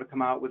to be able to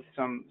come out with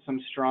some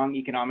strong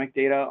economic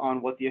data on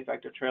what the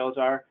effect of trails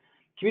are.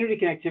 Community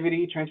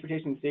connectivity,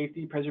 transportation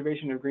safety,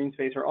 preservation of green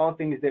space are all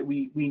things that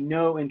we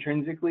know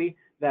intrinsically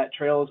that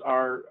trails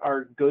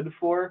are good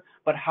for,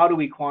 but how do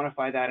we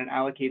quantify that and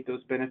allocate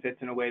those benefits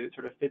in a way that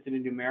sort of fits in a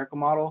numerical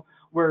model?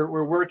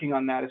 We're working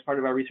on that as part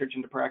of our research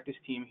into practice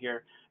team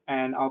here.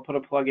 And I'll put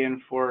a plug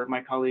in for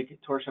my colleague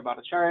Torsha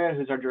Bhattacharya,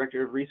 who's our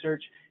director of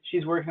research.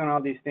 She's working on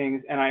all these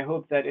things, and I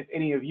hope that if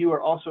any of you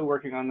are also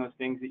working on those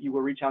things, that you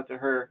will reach out to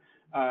her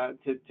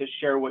to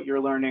share what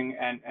you're learning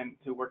and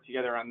to work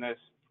together on this.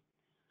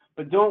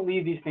 But don't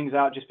leave these things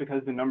out just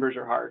because the numbers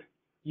are hard.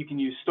 You can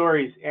use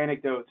stories,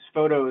 anecdotes,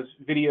 photos,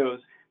 videos.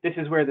 This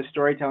is where the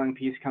storytelling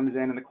piece comes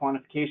in and the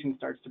quantification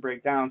starts to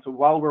break down. So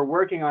while we're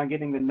working on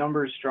getting the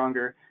numbers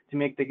stronger to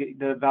make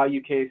the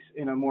value case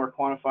in a more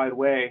quantified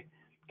way,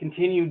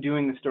 continue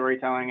doing the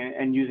storytelling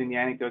and using the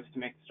anecdotes to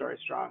make the story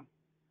strong.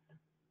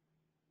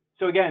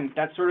 So again,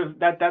 that's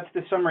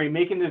the summary.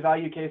 Making the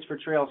value case for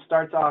trails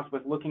starts off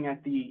with looking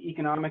at the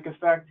economic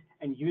effect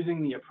and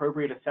using the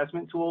appropriate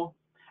assessment tool,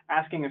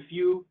 asking a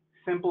few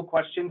simple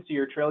questions to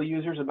your trail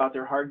users about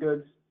their hard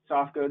goods,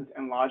 soft goods,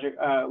 and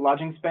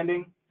lodging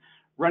spending,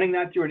 running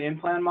that through an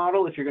in-plan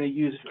model if you're going to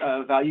use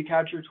value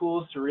capture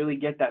tools to really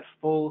get that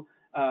full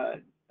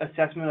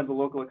assessment of the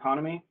local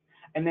economy,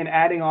 and then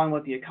adding on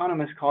what the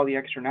economists call the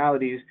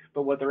externalities,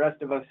 but what the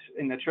rest of us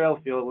in the trail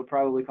field would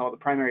probably call the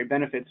primary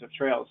benefits of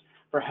trails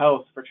for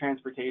health, for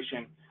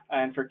transportation,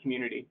 and for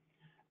community.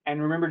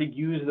 And remember to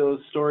use those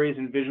stories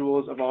and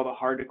visuals of all the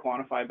hard to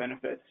quantify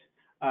benefits.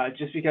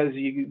 Just because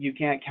you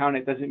can't count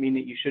it doesn't mean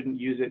that you shouldn't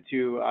use it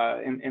to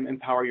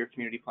empower your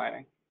community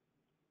planning.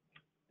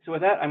 So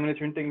with that, I'm going to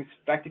turn things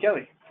back to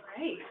Kelly.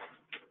 Great.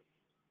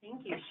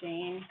 Thank you,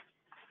 Shane.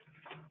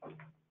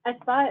 I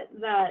thought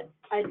that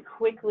I'd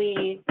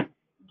quickly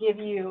give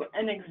you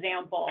an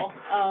example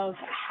of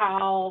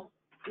how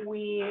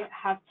we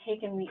have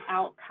taken the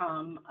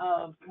outcome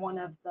of one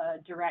of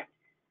the direct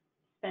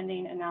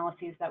spending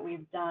analyses that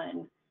we've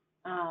done,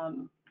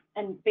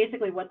 and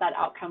basically what that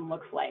outcome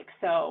looks like.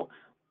 So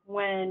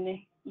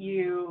when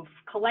you've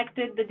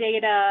collected the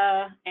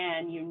data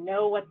and you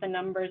know what the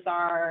numbers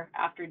are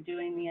after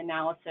doing the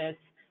analysis,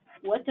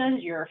 what does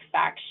your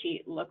fact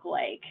sheet look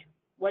like?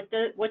 What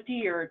do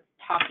your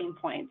talking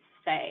points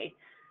say?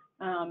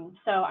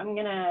 So I'm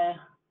going to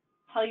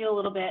tell you a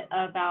little bit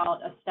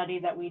about a study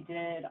that we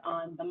did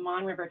on the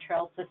Mon River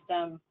Trail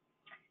System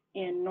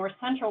in north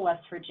central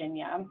West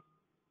Virginia.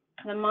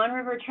 The Mon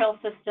River Trail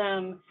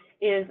System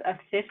is a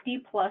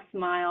 50-plus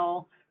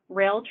mile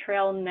rail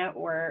trail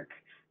network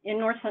in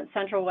north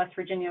central West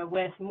Virginia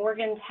with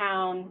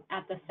Morgantown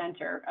at the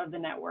center of the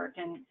network.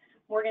 And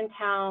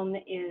Morgantown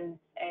is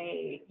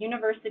a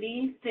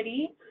university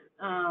city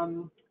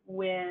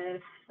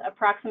with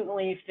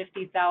approximately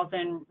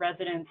 50,000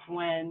 residents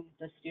when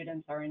the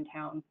students are in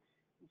town.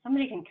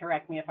 Somebody can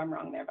correct me if I'm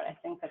wrong there, but I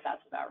think that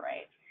that's about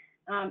right.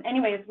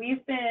 Anyways,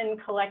 we've been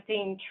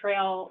collecting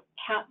trail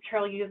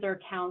user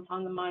counts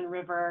on the Mon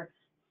River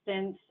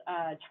since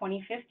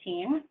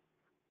 2015.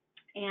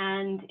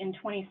 And in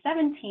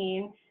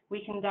 2017,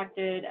 we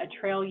conducted a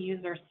trail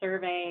user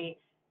survey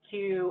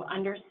to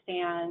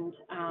understand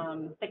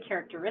the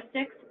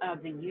characteristics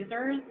of the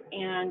users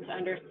and to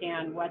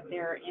understand what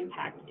their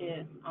impact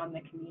is on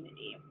the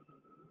community.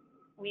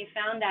 We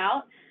found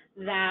out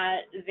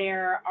that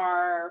there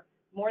are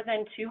more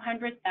than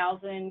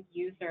 200,000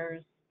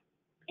 users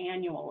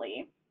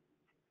annually.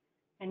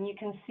 And you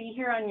can see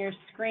here on your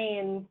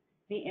screen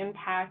the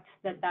impact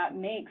that that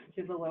makes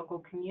to the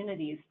local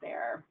communities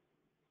there.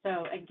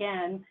 So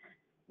again,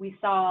 we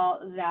saw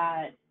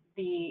that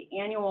the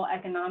annual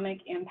economic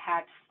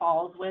impact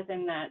falls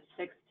within that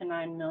 $6 to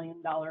 $9 million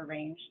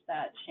range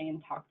that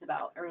Shane talked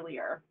about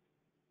earlier.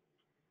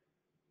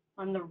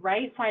 On the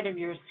right side of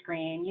your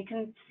screen, you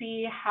can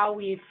see how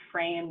we've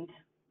framed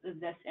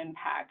this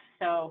impact.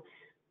 So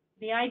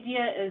the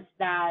idea is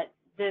that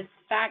this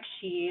fact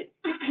sheet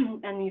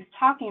and these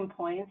talking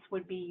points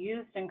would be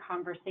used in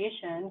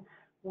conversation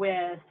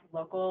with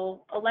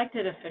local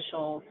elected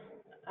officials,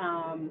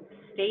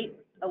 state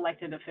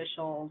elected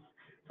officials,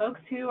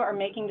 folks who are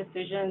making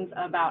decisions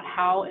about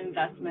how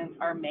investments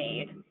are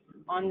made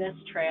on this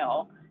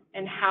trail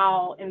and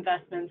how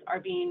investments are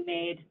being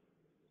made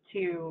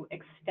to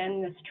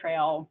extend this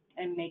trail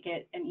and make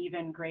it an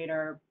even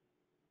greater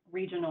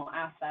regional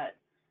asset.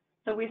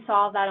 So we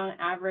saw that on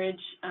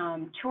average,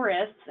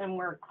 tourists, and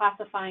we're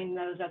classifying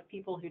those as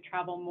people who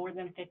travel more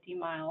than 50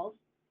 miles,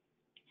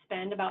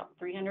 spend about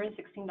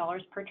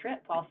 $316 per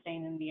trip while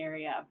staying in the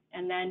area.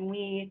 And then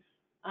we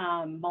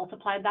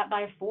multiplied that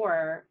by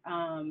 4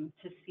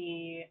 to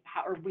see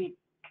how, or we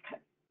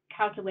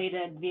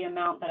calculated the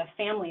amount that a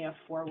family of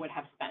 4 would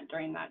have spent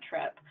during that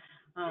trip.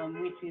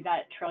 We see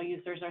that trail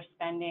users are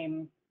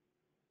spending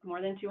more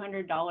than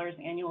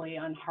 $200 annually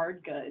on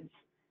hard goods.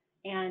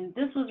 And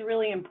this was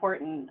really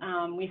important.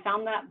 We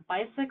found that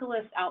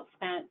bicyclists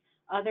outspent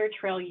other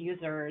trail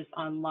users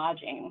on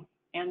lodging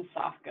and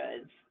soft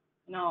goods.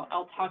 And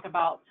I'll talk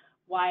about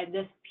why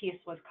this piece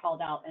was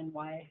called out and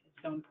why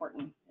it's so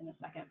important in a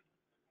second.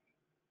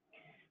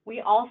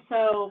 We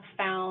also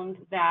found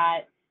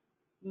that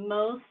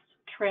most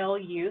trail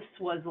use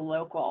was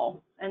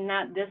local, and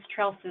that this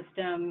trail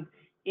system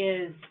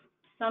is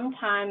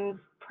sometimes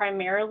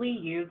primarily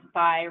used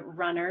by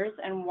runners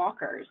and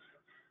walkers,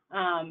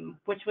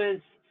 which was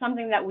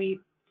something that we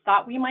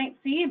thought we might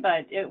see,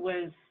 but it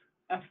was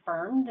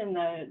affirmed in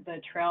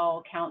the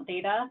trail count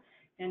data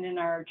and in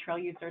our trail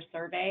user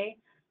survey.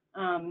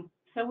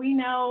 So we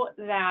know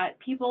that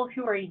people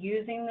who are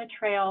using the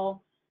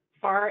trail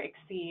far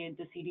exceed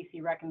the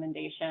CDC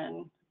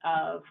recommendation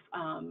of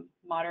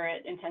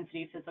moderate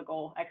intensity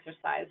physical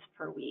exercise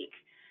per week.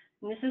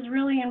 And this is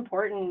really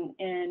important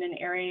in an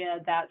area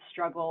that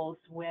struggles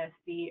with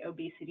the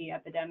obesity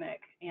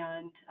epidemic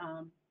and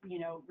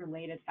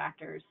related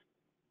factors.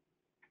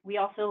 We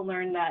also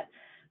learned that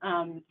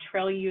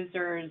trail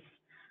users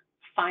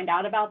find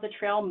out about the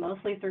trail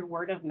mostly through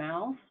word of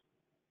mouth.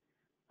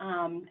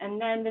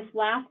 And then this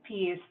last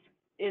piece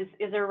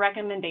is a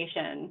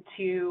recommendation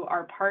to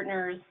our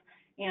partners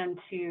and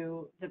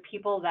to the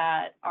people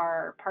that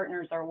our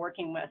partners are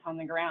working with on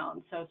the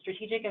ground. So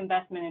strategic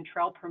investment in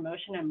trail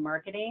promotion and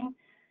marketing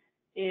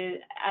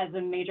as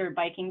a major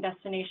biking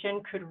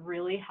destination could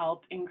really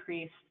help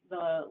increase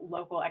the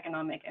local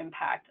economic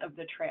impact of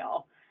the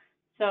trail.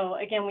 So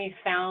again, we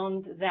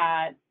found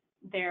that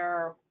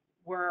there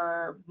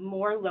were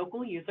more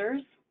local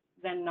users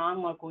than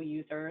non-local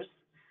users.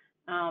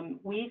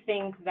 We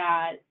think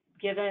that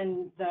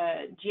given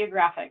the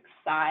geographic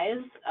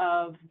size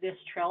of this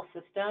trail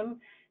system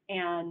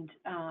and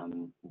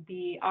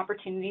the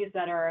opportunities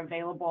that are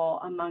available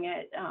among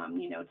it,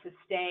 to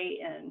stay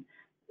in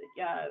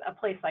a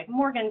place like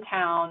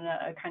Morgantown,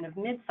 a kind of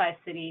mid-sized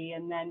city,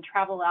 and then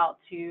travel out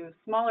to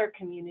smaller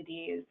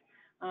communities,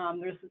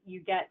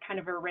 you get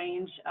kind of a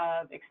range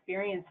of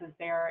experiences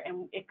there,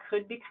 and it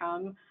could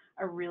become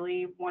a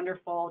really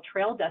wonderful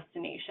trail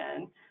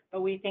destination.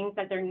 But we think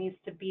that there needs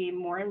to be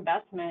more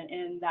investment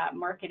in that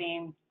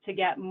marketing to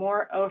get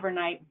more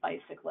overnight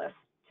bicyclists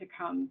to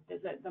come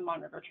visit the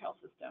Mon River Trail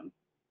system.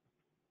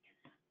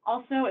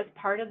 Also, as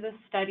part of this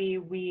study,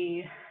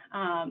 we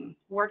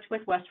worked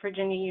with West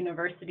Virginia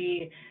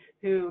University,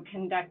 who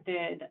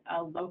conducted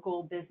a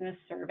local business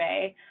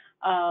survey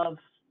of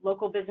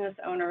local business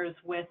owners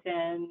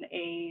within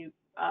a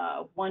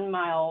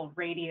 1-mile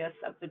radius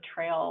of the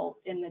trail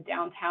in the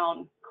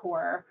downtown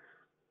core.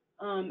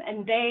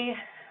 And they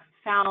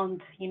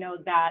found,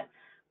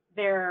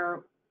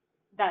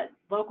 that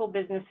local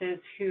businesses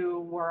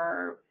who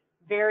were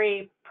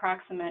very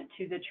proximate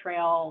to the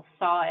trail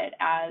saw it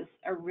as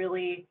a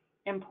really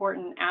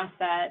important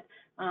asset,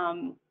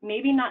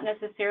 maybe not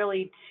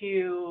necessarily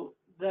to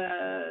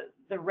the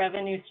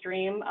revenue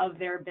stream of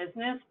their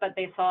business, but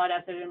they saw it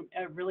as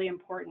a really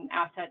important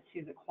asset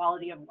to the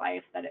quality of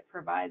life that it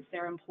provides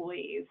their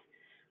employees.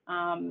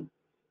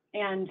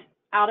 And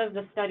out of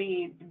the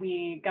study,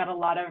 we got a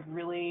lot of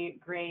really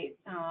great,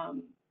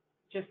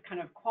 just kind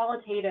of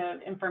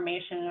qualitative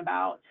information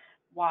about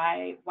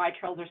why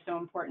trails are so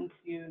important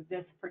to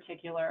this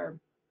particular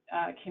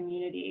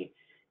community.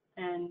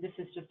 And this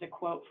is just a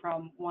quote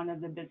from one of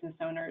the business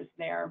owners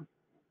there.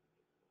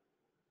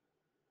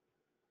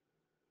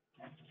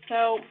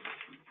 So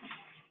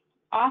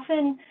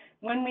often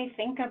when we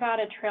think about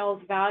a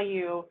trail's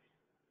value,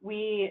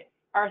 we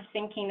are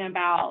thinking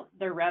about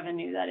the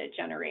revenue that it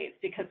generates,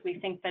 because we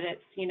think that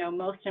it's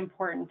most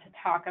important to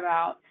talk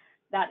about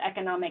that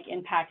economic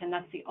impact, and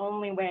that's the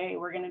only way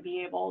we're going to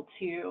be able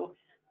to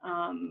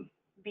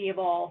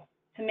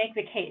make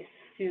the case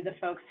to the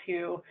folks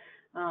who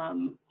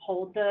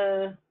hold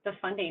the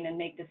funding and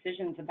make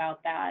decisions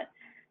about that.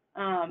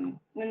 And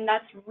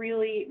that's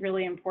really,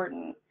 really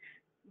important.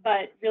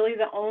 But really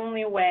the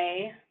only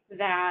way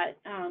that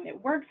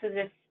it works is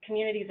if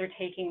communities are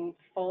taking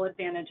full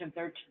advantage of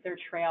their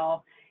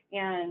trail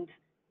and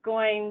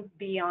going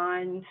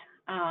beyond,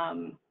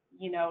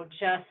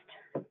 just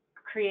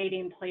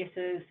creating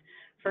places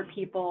for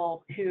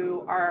people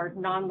who are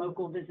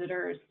non-local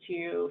visitors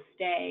to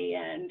stay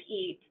and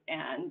eat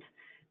and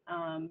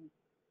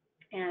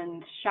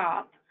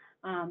shop.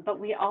 But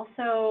we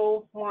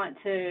also want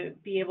to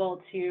be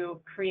able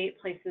to create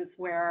places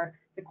where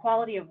the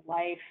quality of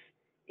life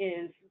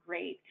is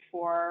great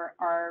for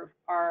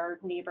our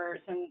neighbors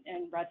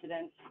and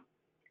residents.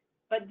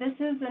 But this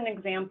is an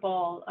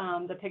example,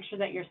 the picture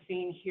that you're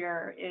seeing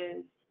here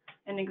is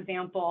an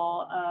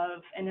example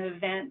of an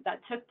event that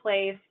took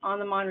place on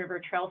the Mon River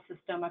Trail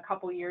System a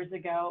couple years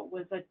ago. It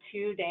was a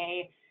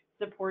 2-day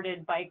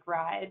supported bike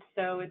ride.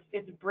 So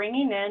it's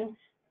bringing in,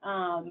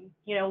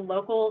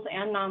 locals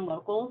and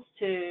non-locals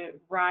to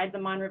ride the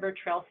Mon River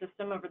Trail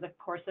System over the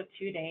course of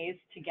 2 days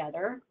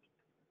together.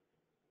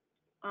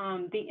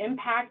 The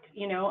impact,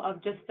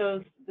 of just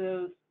those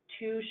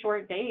 2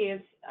 short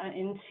days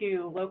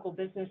into local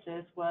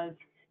businesses was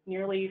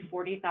nearly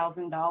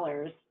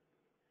 $40,000.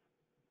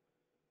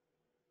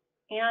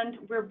 And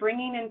we're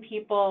bringing in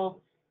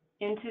people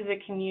into the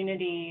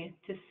community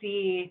to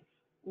see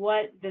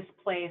what this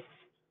place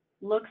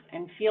looks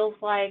and feels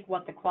like,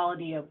 what the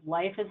quality of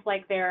life is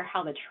like there,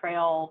 how the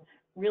trail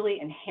really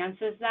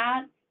enhances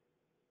that.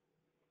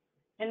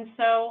 And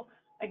so,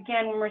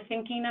 again, when we're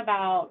thinking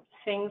about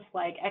things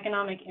like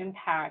economic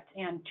impact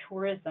and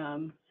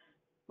tourism,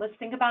 let's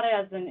think about it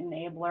as an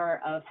enabler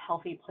of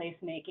healthy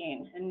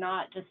placemaking and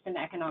not just an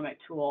economic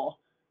tool.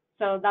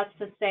 So that's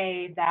to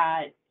say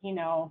that,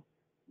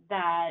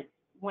 that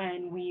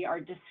when we are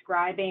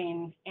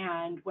describing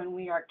and when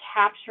we are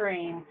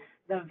capturing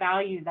the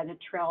value that a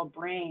trail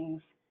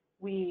brings,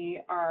 we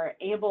are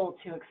able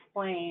to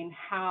explain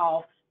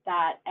how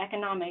that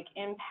economic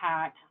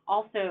impact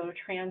also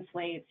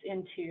translates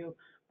into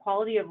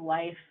quality of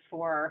life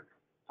for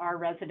our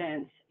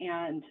residents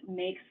and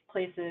makes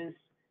places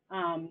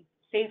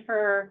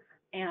safer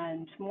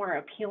and more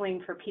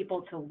appealing for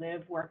people to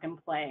live, work,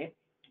 and play.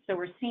 So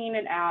we're seeing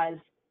it as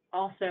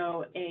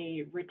also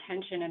a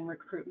retention and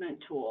recruitment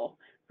tool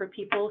for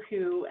people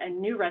and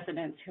new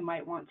residents who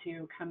might want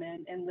to come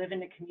in and live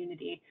in a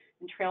community.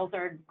 And trails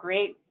are a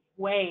great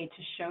way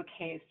to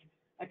showcase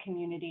a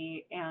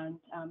community and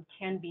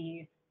can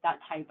be that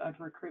type of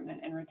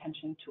recruitment and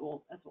retention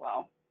tool as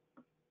well.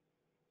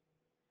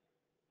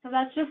 So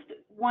that's just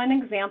one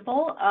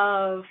example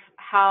of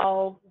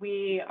how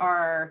we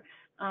are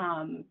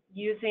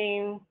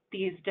using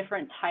these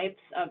different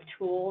types of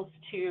tools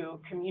to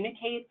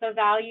communicate the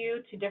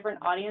value to different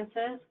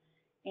audiences.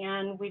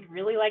 And we'd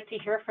really like to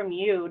hear from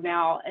you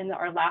now in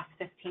our last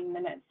 15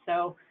 minutes.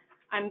 So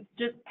I'm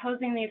just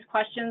posing these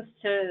questions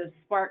to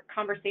spark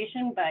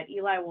conversation, but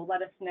Eli will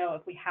let us know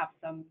if we have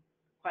some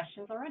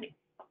questions already.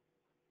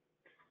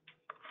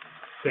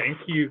 Thank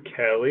you,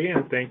 Kelly,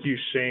 and thank you,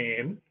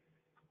 Shane.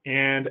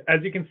 And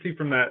as you can see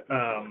from that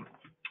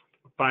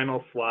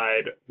final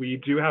slide, we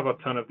do have a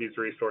ton of these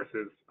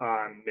resources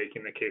on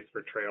making the case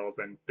for trails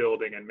and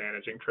building and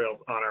managing trails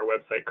on our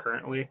website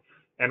currently,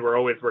 and we're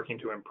always working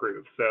to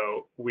improve.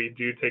 So we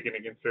do take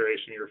into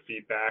consideration your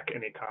feedback,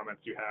 any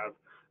comments you have,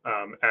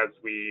 as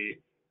we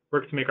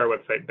work to make our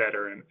website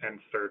better and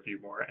serve you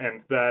more.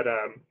 And that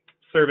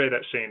survey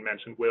that Shane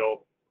mentioned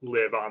will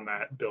live on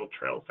that Build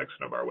Trails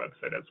section of our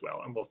website as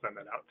well, and we'll send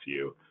that out to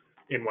you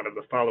in one of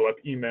the follow-up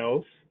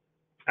emails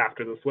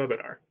after this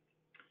webinar.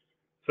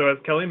 So as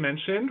Kelly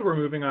mentioned, we're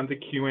moving on to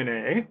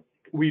Q&A.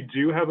 We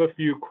do have a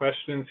few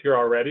questions here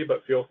already,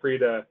 but feel free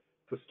to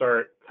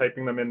start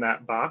typing them in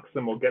that box,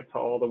 and we'll get to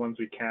all the ones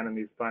we can in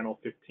these final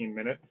 15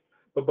 minutes.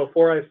 But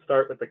before I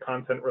start with the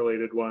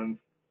content-related ones,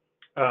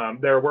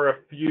 there were a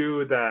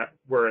few that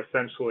were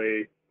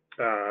essentially,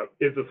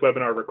 is this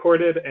webinar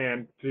recorded,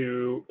 and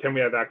can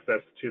we have access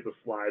to the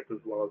slides as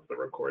well as the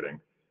recording?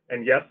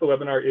 And yes, the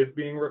webinar is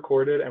being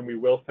recorded, and we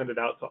will send it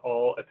out to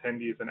all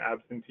attendees and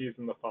absentees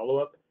in the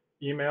follow-up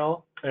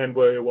email, and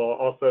we will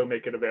also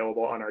make it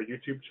available on our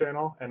YouTube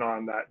channel and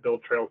on that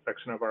Build Trails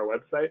section of our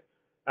website.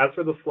 As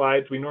for the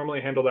slides, we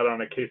normally handle that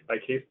on a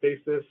case-by-case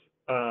basis.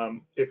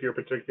 If you're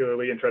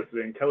particularly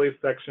interested in Kelly's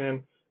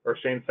section or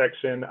Shane's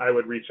section, I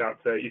would reach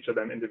out to each of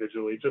them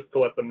individually just to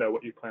let them know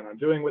what you plan on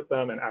doing with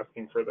them and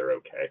asking for their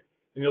okay.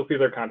 And you'll see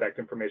their contact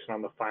information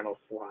on the final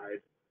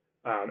slide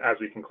as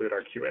we conclude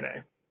our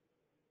Q&A.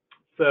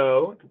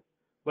 So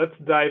let's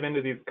dive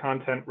into these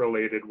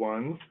content-related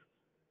ones.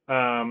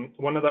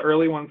 One of the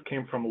early ones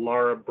came from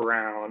Laura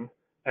Brown,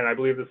 and I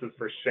believe this is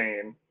for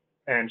Shane,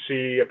 and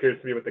she appears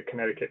to be with the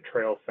Connecticut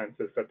Trail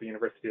Census at the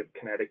University of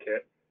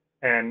Connecticut.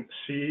 And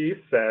she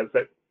says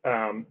that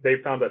they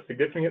found a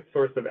significant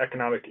source of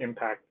economic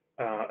impact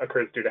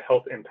occurs due to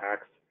health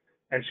impacts,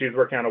 and she's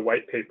working on a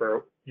white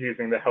paper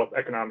using the Health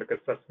Economic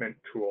Assessment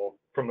tool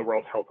from the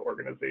World Health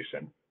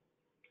Organization.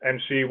 And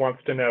she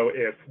wants to know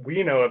if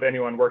we know of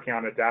anyone working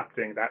on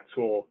adapting that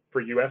tool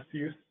for US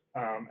use.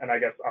 And I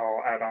guess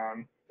I'll add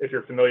on, if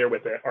you're familiar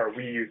with it, are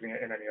we using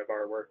it in any of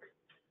our work?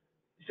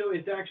 So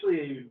it's actually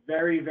a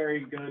very,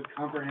 very good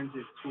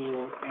comprehensive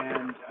tool,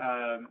 and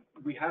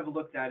we have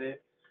looked at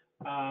it.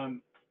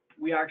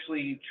 we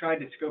actually tried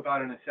to scope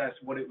out and assess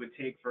what it would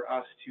take for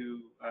us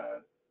to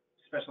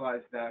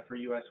specialize that for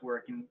U.S.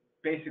 work, and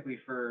basically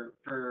for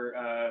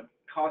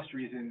cost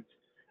reasons,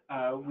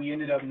 we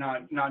ended up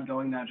not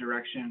going that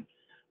direction.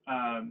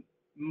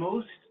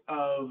 Most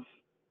of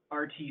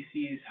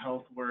RTC's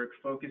health work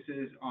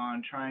focuses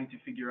on trying to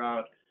figure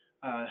out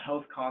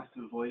health costs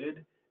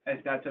avoided, as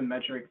that's a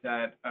metric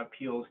that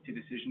appeals to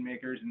decision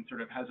makers and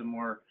sort of has a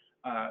more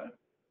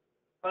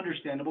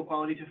understandable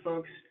quality to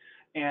folks.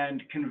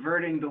 And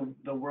converting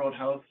the World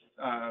Health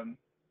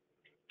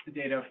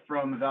data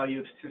from value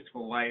of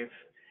statistical life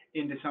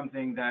into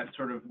something that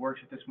sort of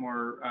works at this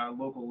more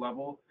local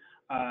level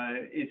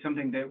is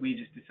something that we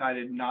just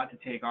decided not to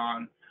take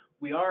on.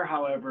 We are,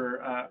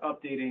 however,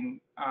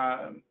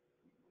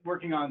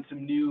 working on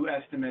some new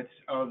estimates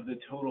of the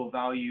total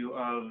value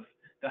of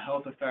the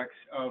health effects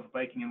of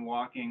biking and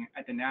walking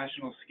at the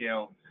national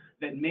scale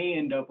that may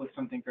end up with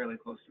something fairly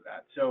close to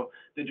that. So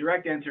the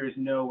direct answer is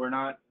no, we're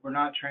not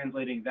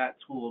translating that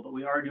tool, but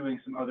we are doing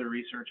some other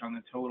research on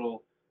the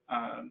total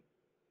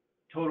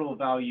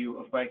value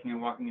of biking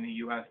and walking in the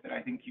U.S. that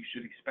I think you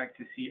should expect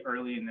to see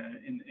early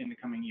in the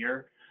coming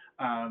year,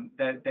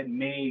 that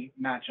may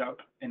match up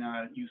in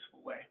a useful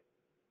way.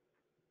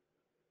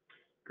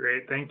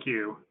 Great, thank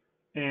you.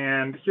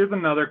 And here's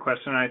another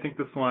question. I think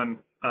this one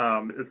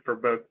is for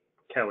both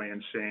Kelly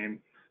and Shane,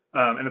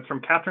 and it's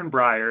from Catherine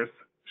Byers.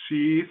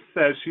 She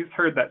says she's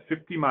heard that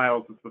 50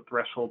 miles is the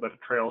threshold that a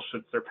trail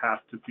should surpass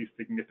to see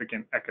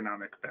significant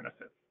economic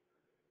benefits.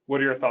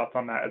 What are your thoughts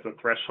on that as a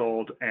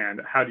threshold, and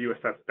how do you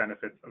assess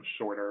benefits of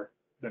shorter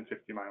than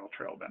 50-mile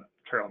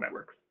trail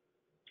networks?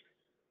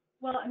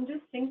 Well, I'm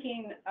just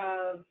thinking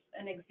of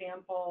an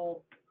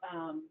example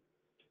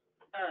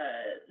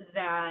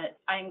that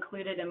I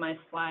included in my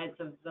slides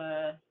of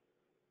the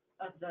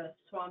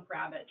Swamp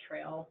Rabbit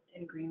Trail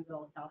in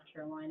Greenville, South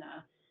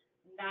Carolina.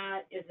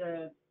 That is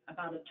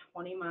about a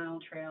 20-mile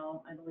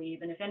trail, I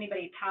believe. And if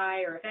anybody,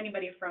 Ty, or if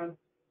anybody from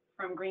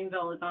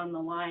Greenville is on the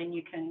line,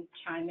 you can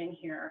chime in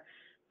here.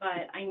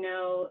 But I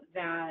know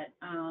that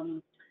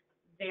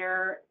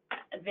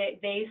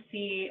they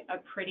see a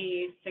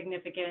pretty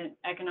significant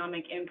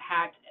economic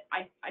impact.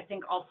 I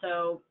think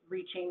also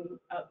reaching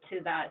up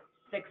to that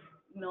 6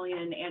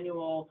 million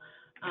annual.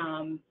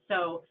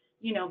 So,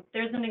 you know,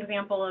 there's an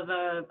example of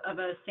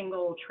a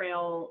single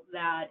trail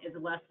that is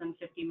less than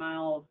 50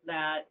 miles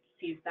that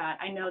sees that.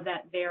 I know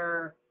that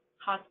their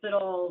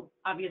hospital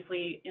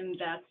obviously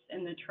invests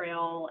in the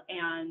trail,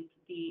 and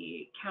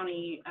the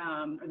county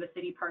or the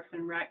city Parks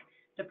and Rec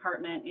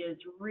department is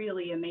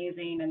really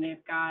amazing, and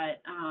they've got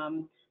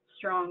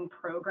strong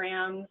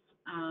programs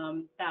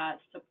that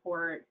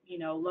support, you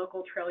know,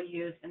 local trail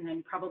use, and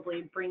then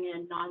probably bring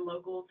in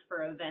non-locals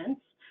for events.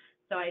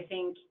 So I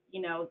think,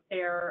 you know,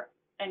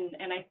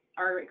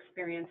 our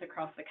experience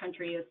across the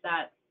country is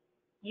that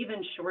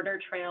even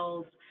shorter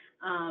trails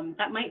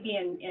that might be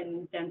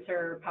in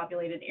denser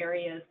populated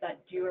areas that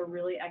do a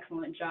really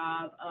excellent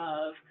job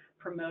of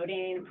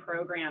promoting,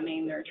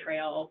 programming their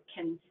trail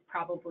can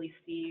probably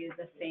see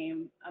the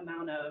same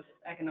amount of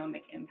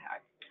economic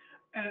impact.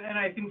 And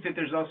I think that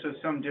there's also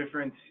some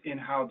difference in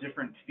how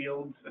different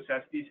fields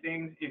assess these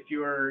things. If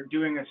you're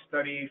doing a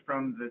study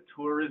from the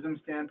tourism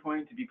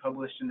standpoint to be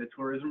published in the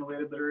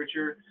tourism-related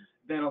literature,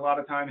 then a lot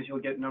of times you'll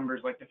get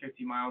numbers like the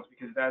 50 miles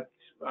because that's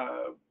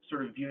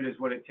sort of viewed as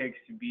what it takes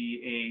to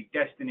be a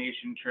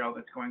destination trail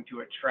that's going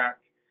to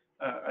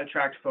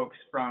attract folks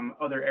from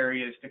other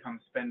areas to come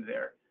spend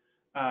there.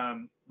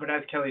 But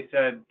as Kelly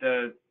said,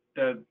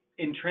 the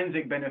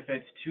intrinsic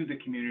benefits to the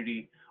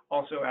community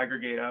also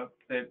aggregate up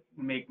that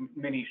make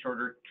many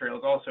shorter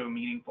trails also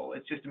meaningful.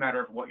 It's just a matter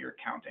of what you're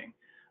counting.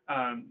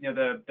 You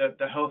know,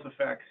 the health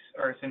effects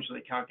are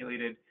essentially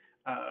calculated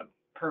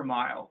per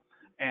mile,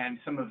 and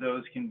some of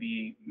those can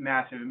be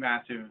massive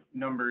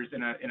numbers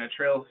in a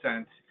trail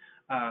sense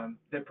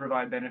that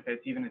provide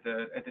benefits even at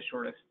the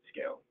shortest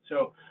scale.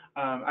 So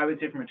I would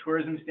say from a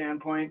tourism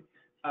standpoint,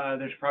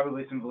 there's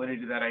probably some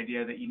validity to that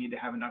idea that you need to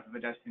have enough of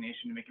a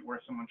destination to make it worth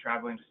someone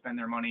traveling to spend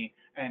their money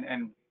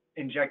and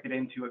inject it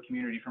into a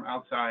community from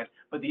outside,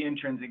 but the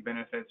intrinsic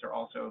benefits are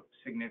also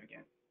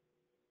significant.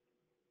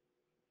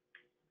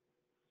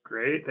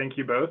 Great, thank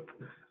you both.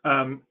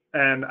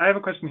 And I have a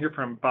question here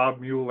from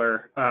Bob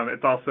Mueller.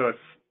 It's also a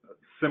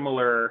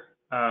similar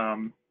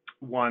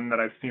one that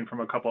I've seen from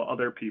a couple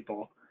other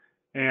people.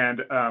 And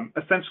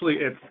essentially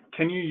it's,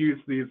 can you use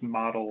these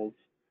models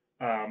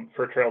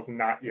for trails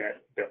not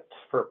yet built,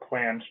 for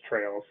planned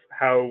trails?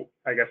 How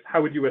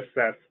would you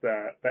assess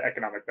the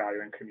economic value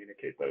and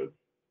communicate those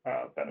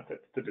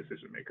benefits to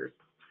decision makers?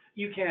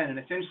 You can, and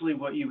essentially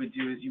what you would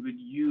do is you would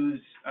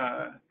use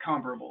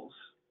comparables.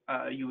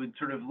 You would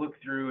sort of look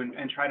through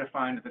and try to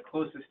find the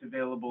closest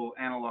available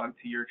analog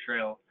to your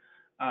trail.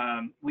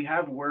 We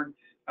have worked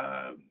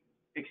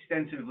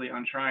extensively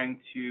on trying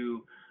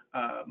to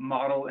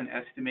model and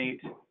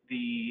estimate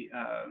the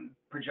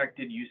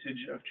projected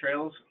usage of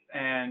trails,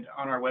 and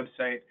on our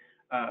website,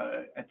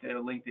 at the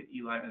link that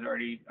Eli has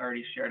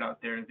already shared out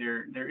there,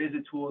 there is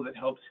a tool that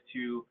helps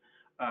to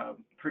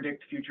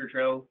predict future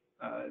trail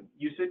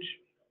usage.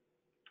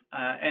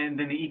 And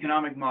then the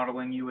economic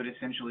modeling, you would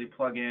essentially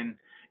plug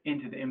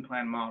into the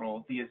in-plan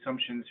model the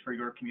assumptions for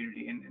your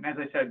community. And as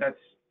I said,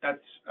 that's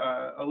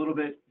a little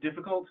bit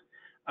difficult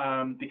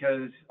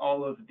because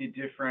all of the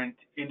different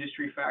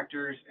industry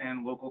factors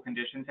and local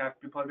conditions have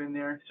to be plugged in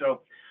there.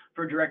 So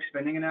for direct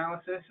spending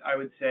analysis, I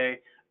would say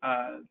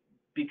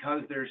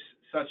because there's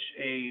such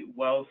a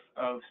wealth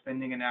of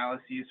spending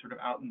analyses sort of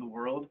out in the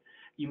world,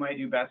 you might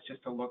do best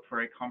just to look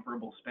for a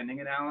comparable spending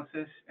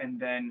analysis and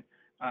then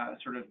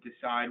sort of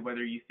decide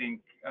whether you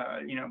think,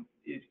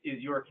 is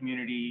your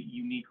community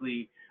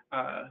uniquely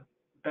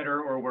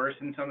better or worse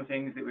in some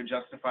things that would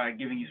justify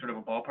giving you sort of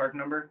a ballpark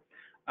number.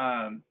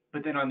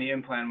 But then on the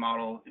in-plan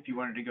model, if you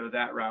wanted to go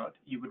that route,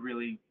 you would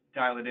really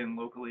dial it in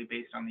locally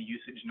based on the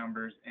usage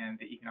numbers and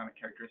the economic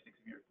characteristics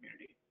of your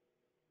community.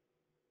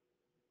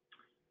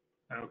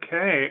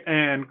 Okay,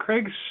 and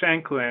Craig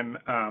Shanklin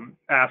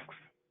asks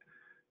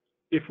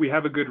if we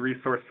have a good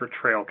resource for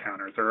trail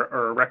counters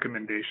or a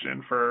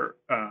recommendation for,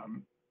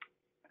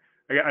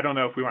 I don't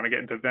know if we want to get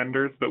into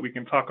vendors, but we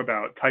can talk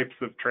about types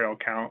of trail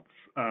counts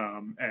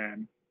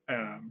and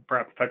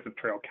perhaps types of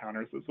trail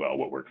counters as well,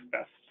 what works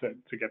best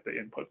to get the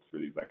inputs for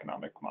these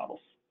economic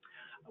models.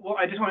 Well,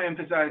 I just want to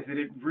emphasize that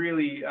it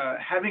really,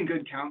 having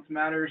good counts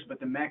matters, but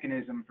the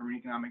mechanism from an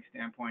economic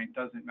standpoint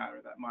doesn't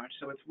matter that much.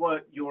 So it's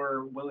what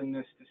your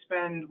willingness to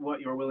spend, what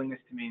your willingness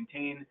to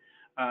maintain.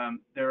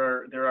 There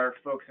are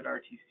folks at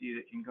RTC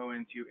that can go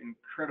into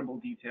incredible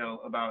detail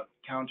about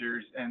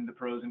counters and the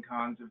pros and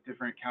cons of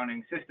different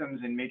counting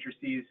systems and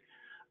matrices.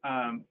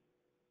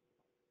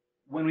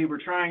 When we were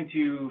trying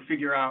to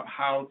figure out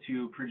how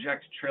to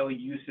project trail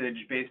usage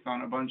based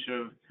on a bunch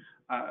of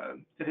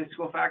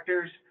statistical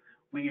factors,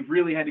 we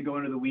really had to go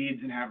into the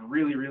weeds and have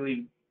really,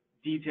 really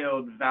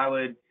detailed,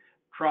 valid,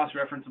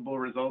 cross-referenceable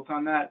results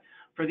on that.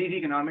 For these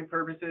economic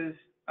purposes,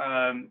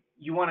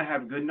 you want to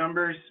have good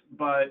numbers,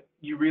 but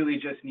you really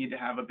just need to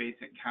have a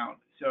basic count.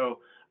 So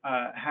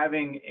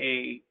having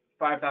a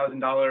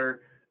 $5,000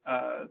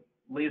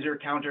 laser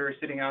counter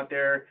sitting out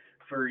there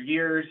for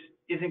years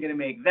isn't going to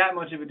make that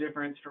much of a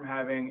difference from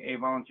having a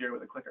volunteer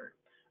with a clicker.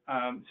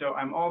 So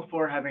I'm all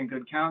for having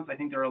good counts. I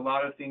think there are a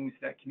lot of things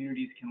that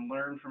communities can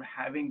learn from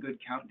having good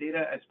count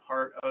data as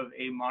part of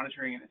a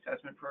monitoring and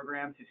assessment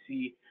program to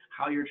see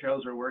how your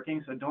trails are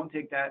working. So don't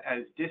take that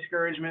as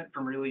discouragement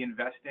from really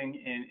investing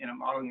in a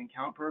modeling and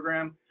count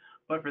program.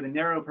 But for the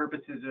narrow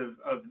purposes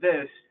of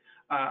this,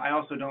 I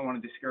also don't want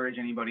to discourage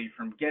anybody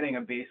from getting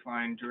a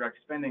baseline direct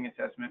spending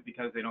assessment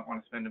because they don't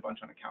want to spend a bunch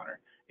on a counter.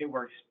 It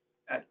works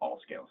at all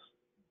scales.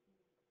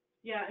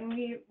 Yeah, and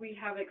we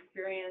have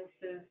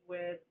experiences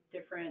with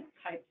different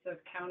types of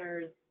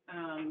counters,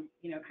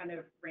 kind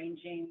of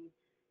ranging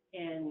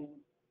in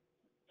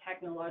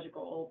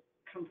technological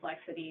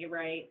complexity,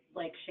 right?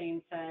 Like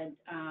Shane said,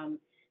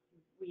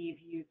 we've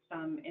used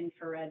some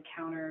infrared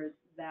counters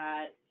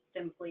that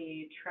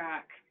simply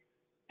track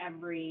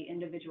every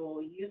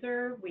individual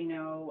user. We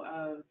know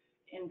of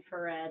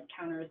infrared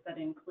counters that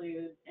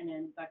include an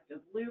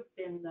inductive loop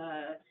in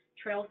the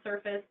trail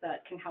surface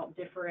that can help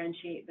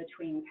differentiate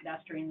between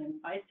pedestrians and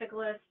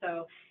bicyclists.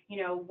 So,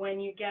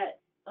 when you get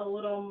a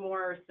little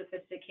more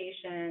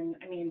sophistication,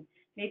 I mean,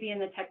 maybe in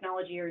the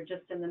technology or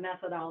just in the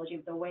methodology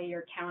of the way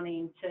you're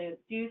counting to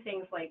do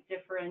things like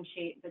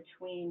differentiate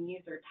between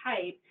user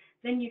type,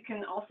 then you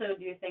can also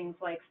do things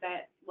like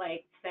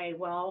say,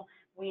 well,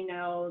 we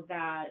know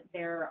that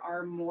there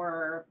are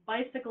more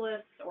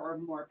bicyclists or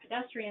more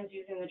pedestrians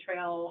using the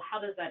trail. How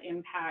does that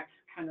impact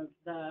kind of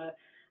the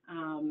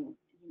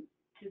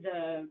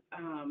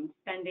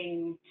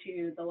spending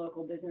to the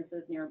local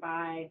businesses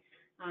nearby?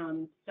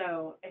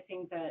 So I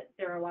think that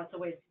there are lots of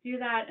ways to do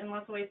that and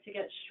lots of ways to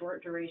get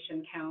short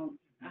duration counts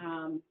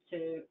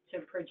to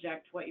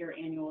project what your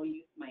annual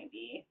use might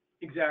be.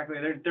 Exactly.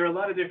 There are a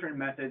lot of different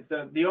methods.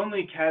 The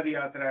only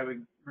caveat that I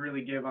would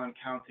really give on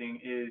counting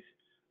is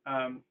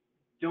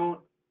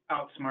don't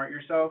outsmart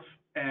yourself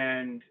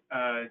and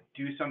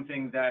do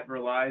something that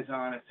relies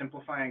on a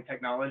simplifying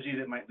technology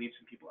that might leave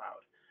some people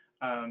out.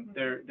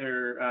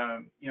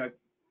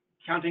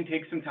 Counting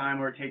takes some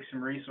time or it takes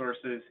some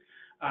resources.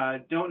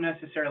 Don't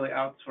necessarily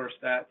outsource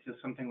that to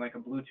something like a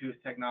Bluetooth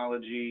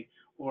technology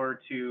or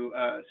to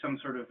some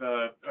sort of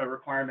a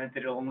requirement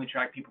that it'll only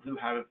track people who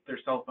have their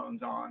cell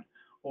phones on,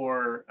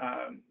 or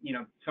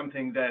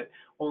something that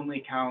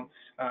only counts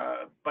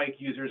bike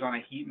users on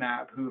a heat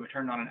map who have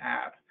turned on an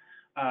app.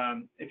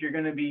 If you're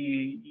going to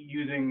be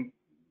using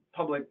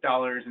public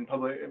dollars and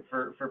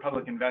for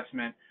public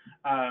investment,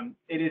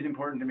 it is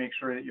important to make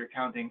sure that you're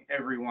counting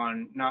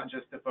everyone, not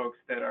just the folks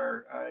that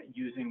are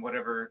using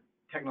whatever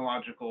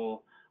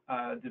technological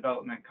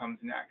development comes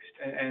next.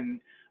 And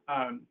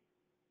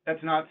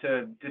that's not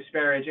to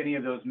disparage any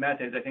of those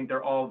methods. I think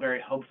they're all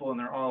very helpful and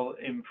they're all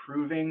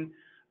improving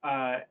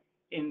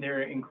in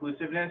their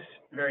inclusiveness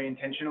very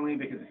intentionally,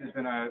 because this has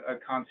been a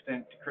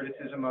constant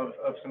criticism of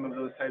some of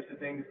those types of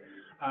things.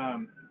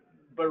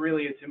 But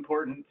really, it's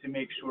important to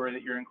make sure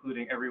that you're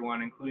including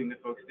everyone, including the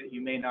folks that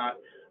you may not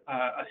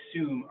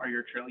assume are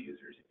your trail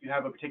users. If you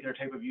have a particular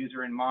type of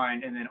user in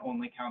mind and then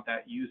only count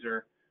that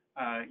user,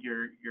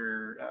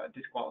 you're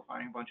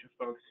disqualifying a bunch of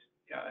folks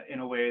in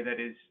a way that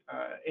is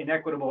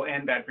inequitable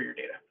and bad for your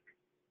data.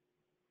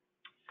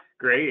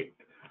 Great.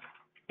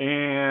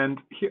 And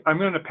I'm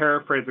going to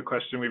paraphrase a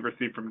question we've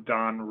received from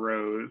Don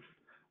Rose.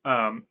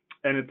 And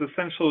it's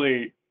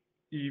essentially,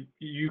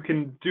 you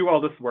can do all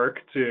this work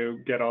to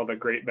get all the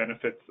great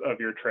benefits of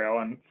your trail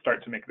and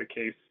start to make the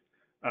case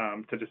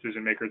to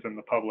decision makers and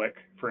the public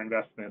for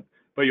investment,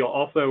 but you'll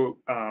also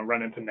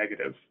run into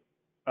negative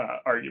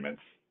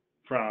arguments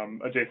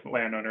from adjacent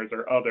landowners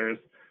or others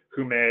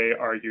who may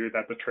argue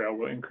that the trail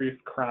will increase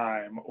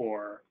crime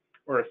or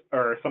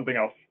something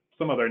else,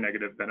 some other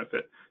negative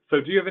benefit. So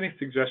do you have any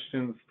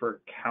suggestions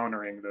for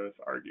countering those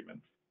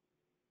arguments?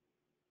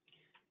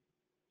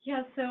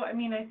 Yeah, so I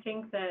mean, I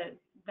think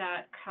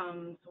that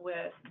comes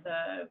with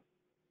the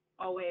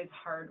always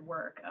hard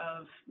work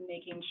of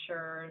making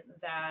sure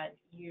that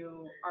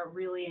you are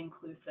really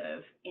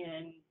inclusive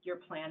in your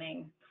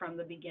planning from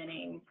the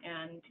beginning,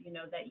 and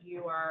that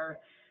you are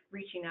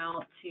reaching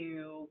out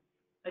to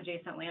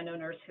adjacent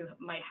landowners who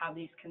might have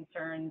these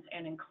concerns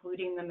and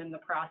including them in the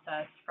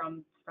process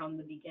from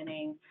the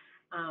beginning.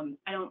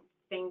 I don't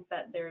think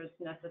that there's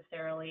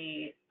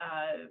necessarily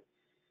a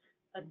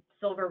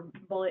silver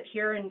bullet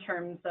here in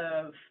terms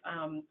of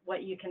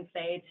what you can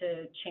say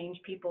to change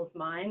people's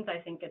minds. I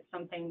think it's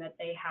something that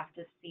they have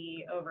to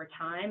see over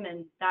time,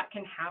 and that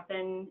can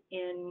happen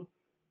in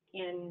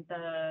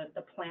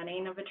the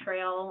planning of a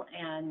trail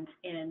and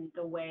in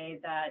the way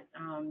that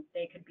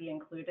they could be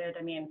included.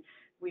 I mean,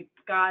 we've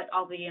got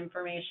all the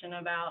information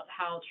about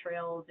how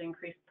trails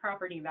increase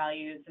property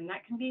values, and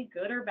that can be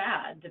good or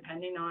bad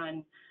depending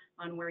on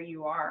where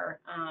you are.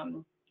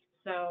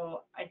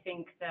 So I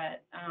think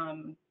that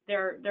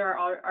there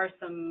are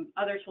some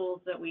other tools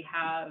that we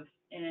have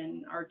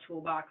in our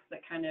toolbox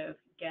that kind of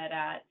get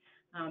at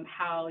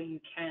how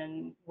you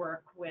can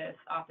work with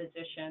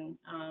opposition.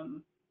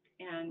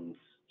 And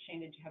Shane,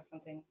 did you have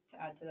something to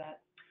add to that?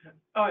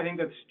 Oh, I think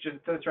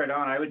that's right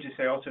on. I would just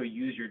say also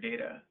use your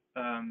data.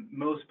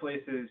 Most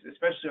places,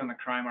 especially on the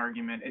crime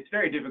argument, it's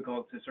very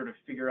difficult to sort of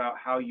figure out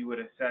how you would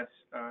assess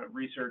a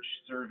research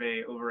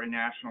survey over a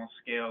national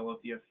scale of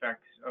the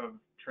effects of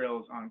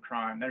trails on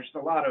crime. There's a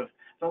lot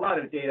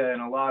of data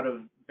and a lot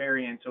of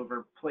variance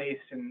over place,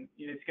 and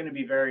it's going to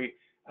be very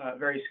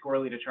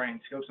squirrely to try and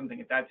scope something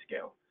at that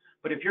scale.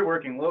 But if you're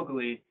working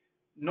locally,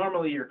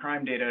 normally your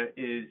crime data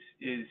is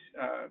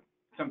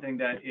something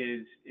that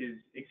is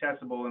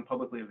accessible and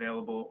publicly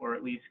available, or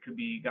at least could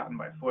be gotten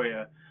by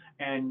FOIA.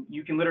 And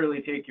you can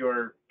literally take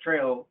your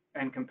trail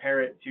and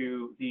compare it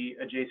to the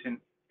adjacent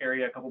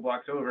area a couple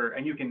blocks over,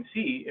 and you can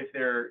see if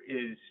there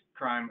is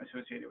crime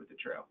associated with the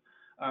trail.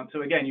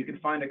 So again, you can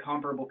find a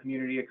comparable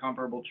community, a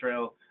comparable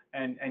trail,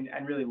 and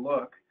really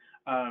look.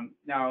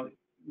 Now,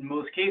 in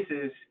most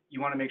cases, you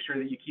want to make sure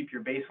that you keep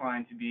your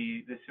baseline to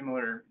be the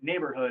similar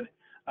neighborhood,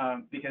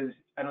 because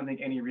I don't think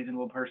any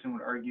reasonable person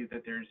would argue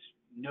that there's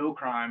no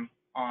crime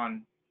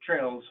on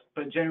trails,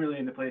 but generally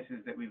in the places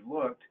that we've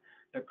looked,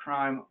 the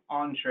crime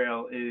on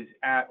trail is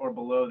at or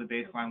below the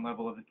baseline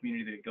level of the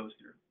community that it goes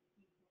through.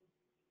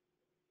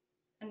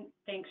 And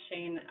thanks,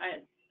 Shane.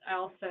 I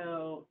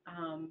also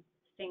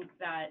think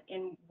that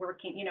in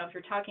working, if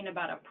you're talking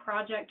about a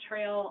project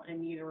trail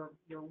and you're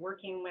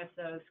working with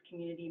those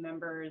community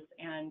members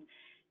and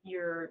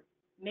you're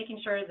making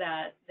sure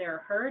that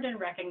they're heard and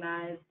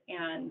recognized,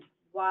 and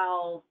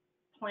while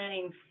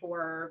planning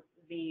for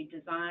the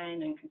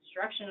design and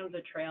construction of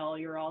the trail,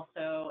 you're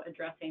also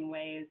addressing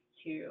ways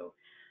to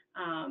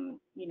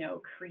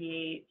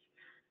create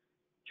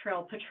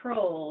trail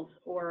patrols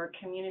or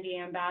community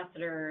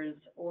ambassadors,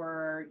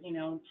 or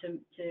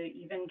to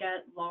even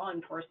get law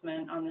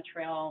enforcement on the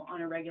trail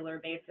on a regular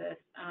basis.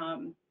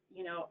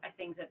 I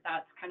think that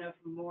that's kind of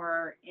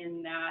more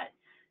in that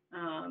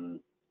kind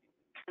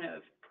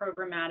of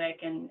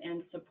programmatic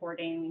and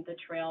supporting the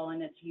trail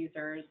and its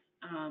users.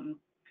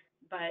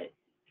 But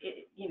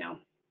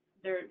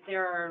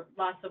there are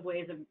lots of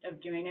ways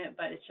of doing it,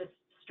 but it's just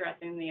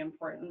stressing the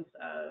importance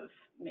of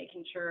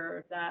making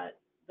sure that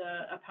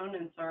the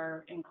opponents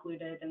are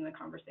included in the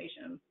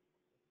conversation.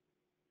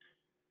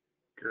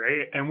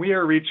 Great, and we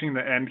are reaching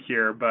the end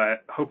here,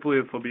 but hopefully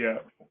this will be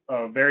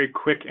a very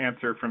quick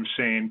answer from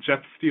Shane. Jeff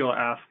Steele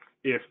asked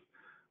if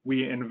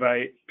we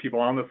invite people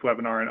on this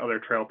webinar and other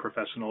trail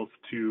professionals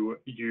to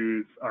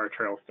use our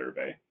trail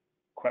survey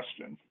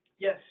questions.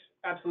 Yes,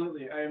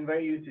 absolutely. I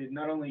invite you to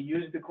not only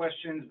use the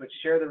questions, but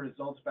share the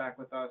results back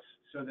with us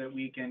so that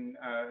we can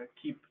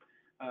keep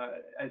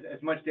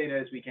as much data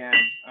as we can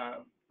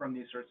from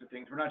these sorts of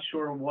things. We're not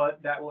sure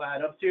what that will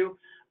add up to,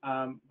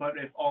 but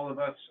if all of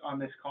us on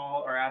this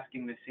call are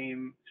asking the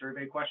same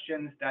survey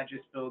questions, that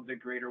just builds a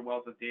greater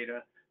wealth of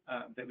data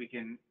that we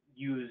can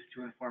use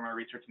to inform our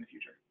research in the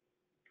future.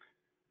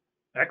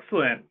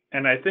 Excellent.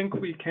 And I think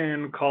we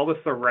can call this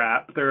a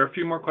wrap. There are a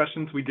few more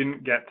questions we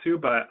didn't get to,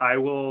 but I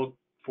will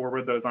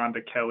forward those on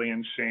to Kelly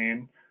and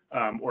Shane,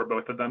 or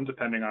both of them,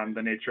 depending on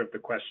the nature of the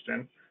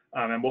question.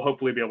 And we'll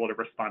hopefully be able to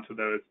respond to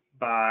those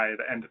by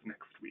the end of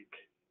next week.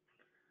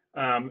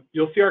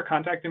 You'll see our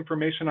contact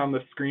information on the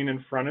screen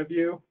in front of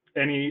you.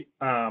 Any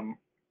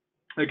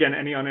Again,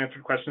 any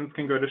unanswered questions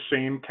can go to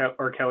Shane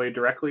or Kelly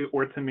directly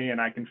or to me,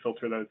 and I can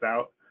filter those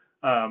out.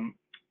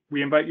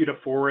 We invite you to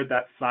forward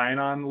that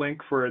sign-on link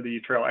for the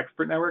Trail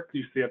Expert Network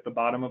you see at the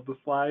bottom of the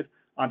slide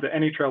onto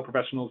any trail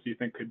professionals you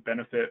think could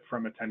benefit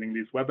from attending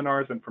these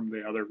webinars and from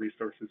the other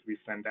resources we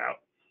send out.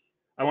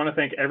 I want to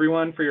thank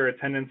everyone for your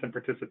attendance and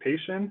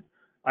participation.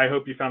 I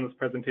hope you found this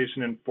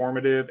presentation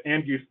informative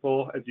and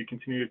useful as you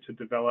continue to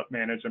develop,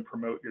 manage, and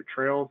promote your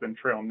trails and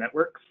trail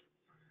networks.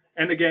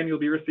 And again, you'll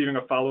be receiving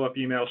a follow-up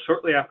email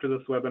shortly after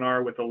this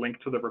webinar with a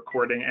link to the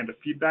recording and a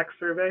feedback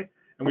survey.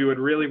 And we would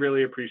really,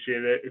 really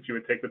appreciate it if you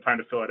would take the time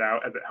to fill it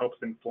out, as it helps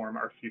inform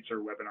our future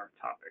webinar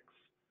topics.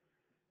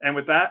 And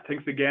with that,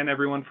 thanks again,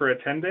 everyone, for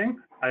attending.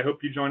 I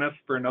hope you join us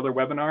for another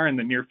webinar in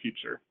the near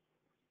future.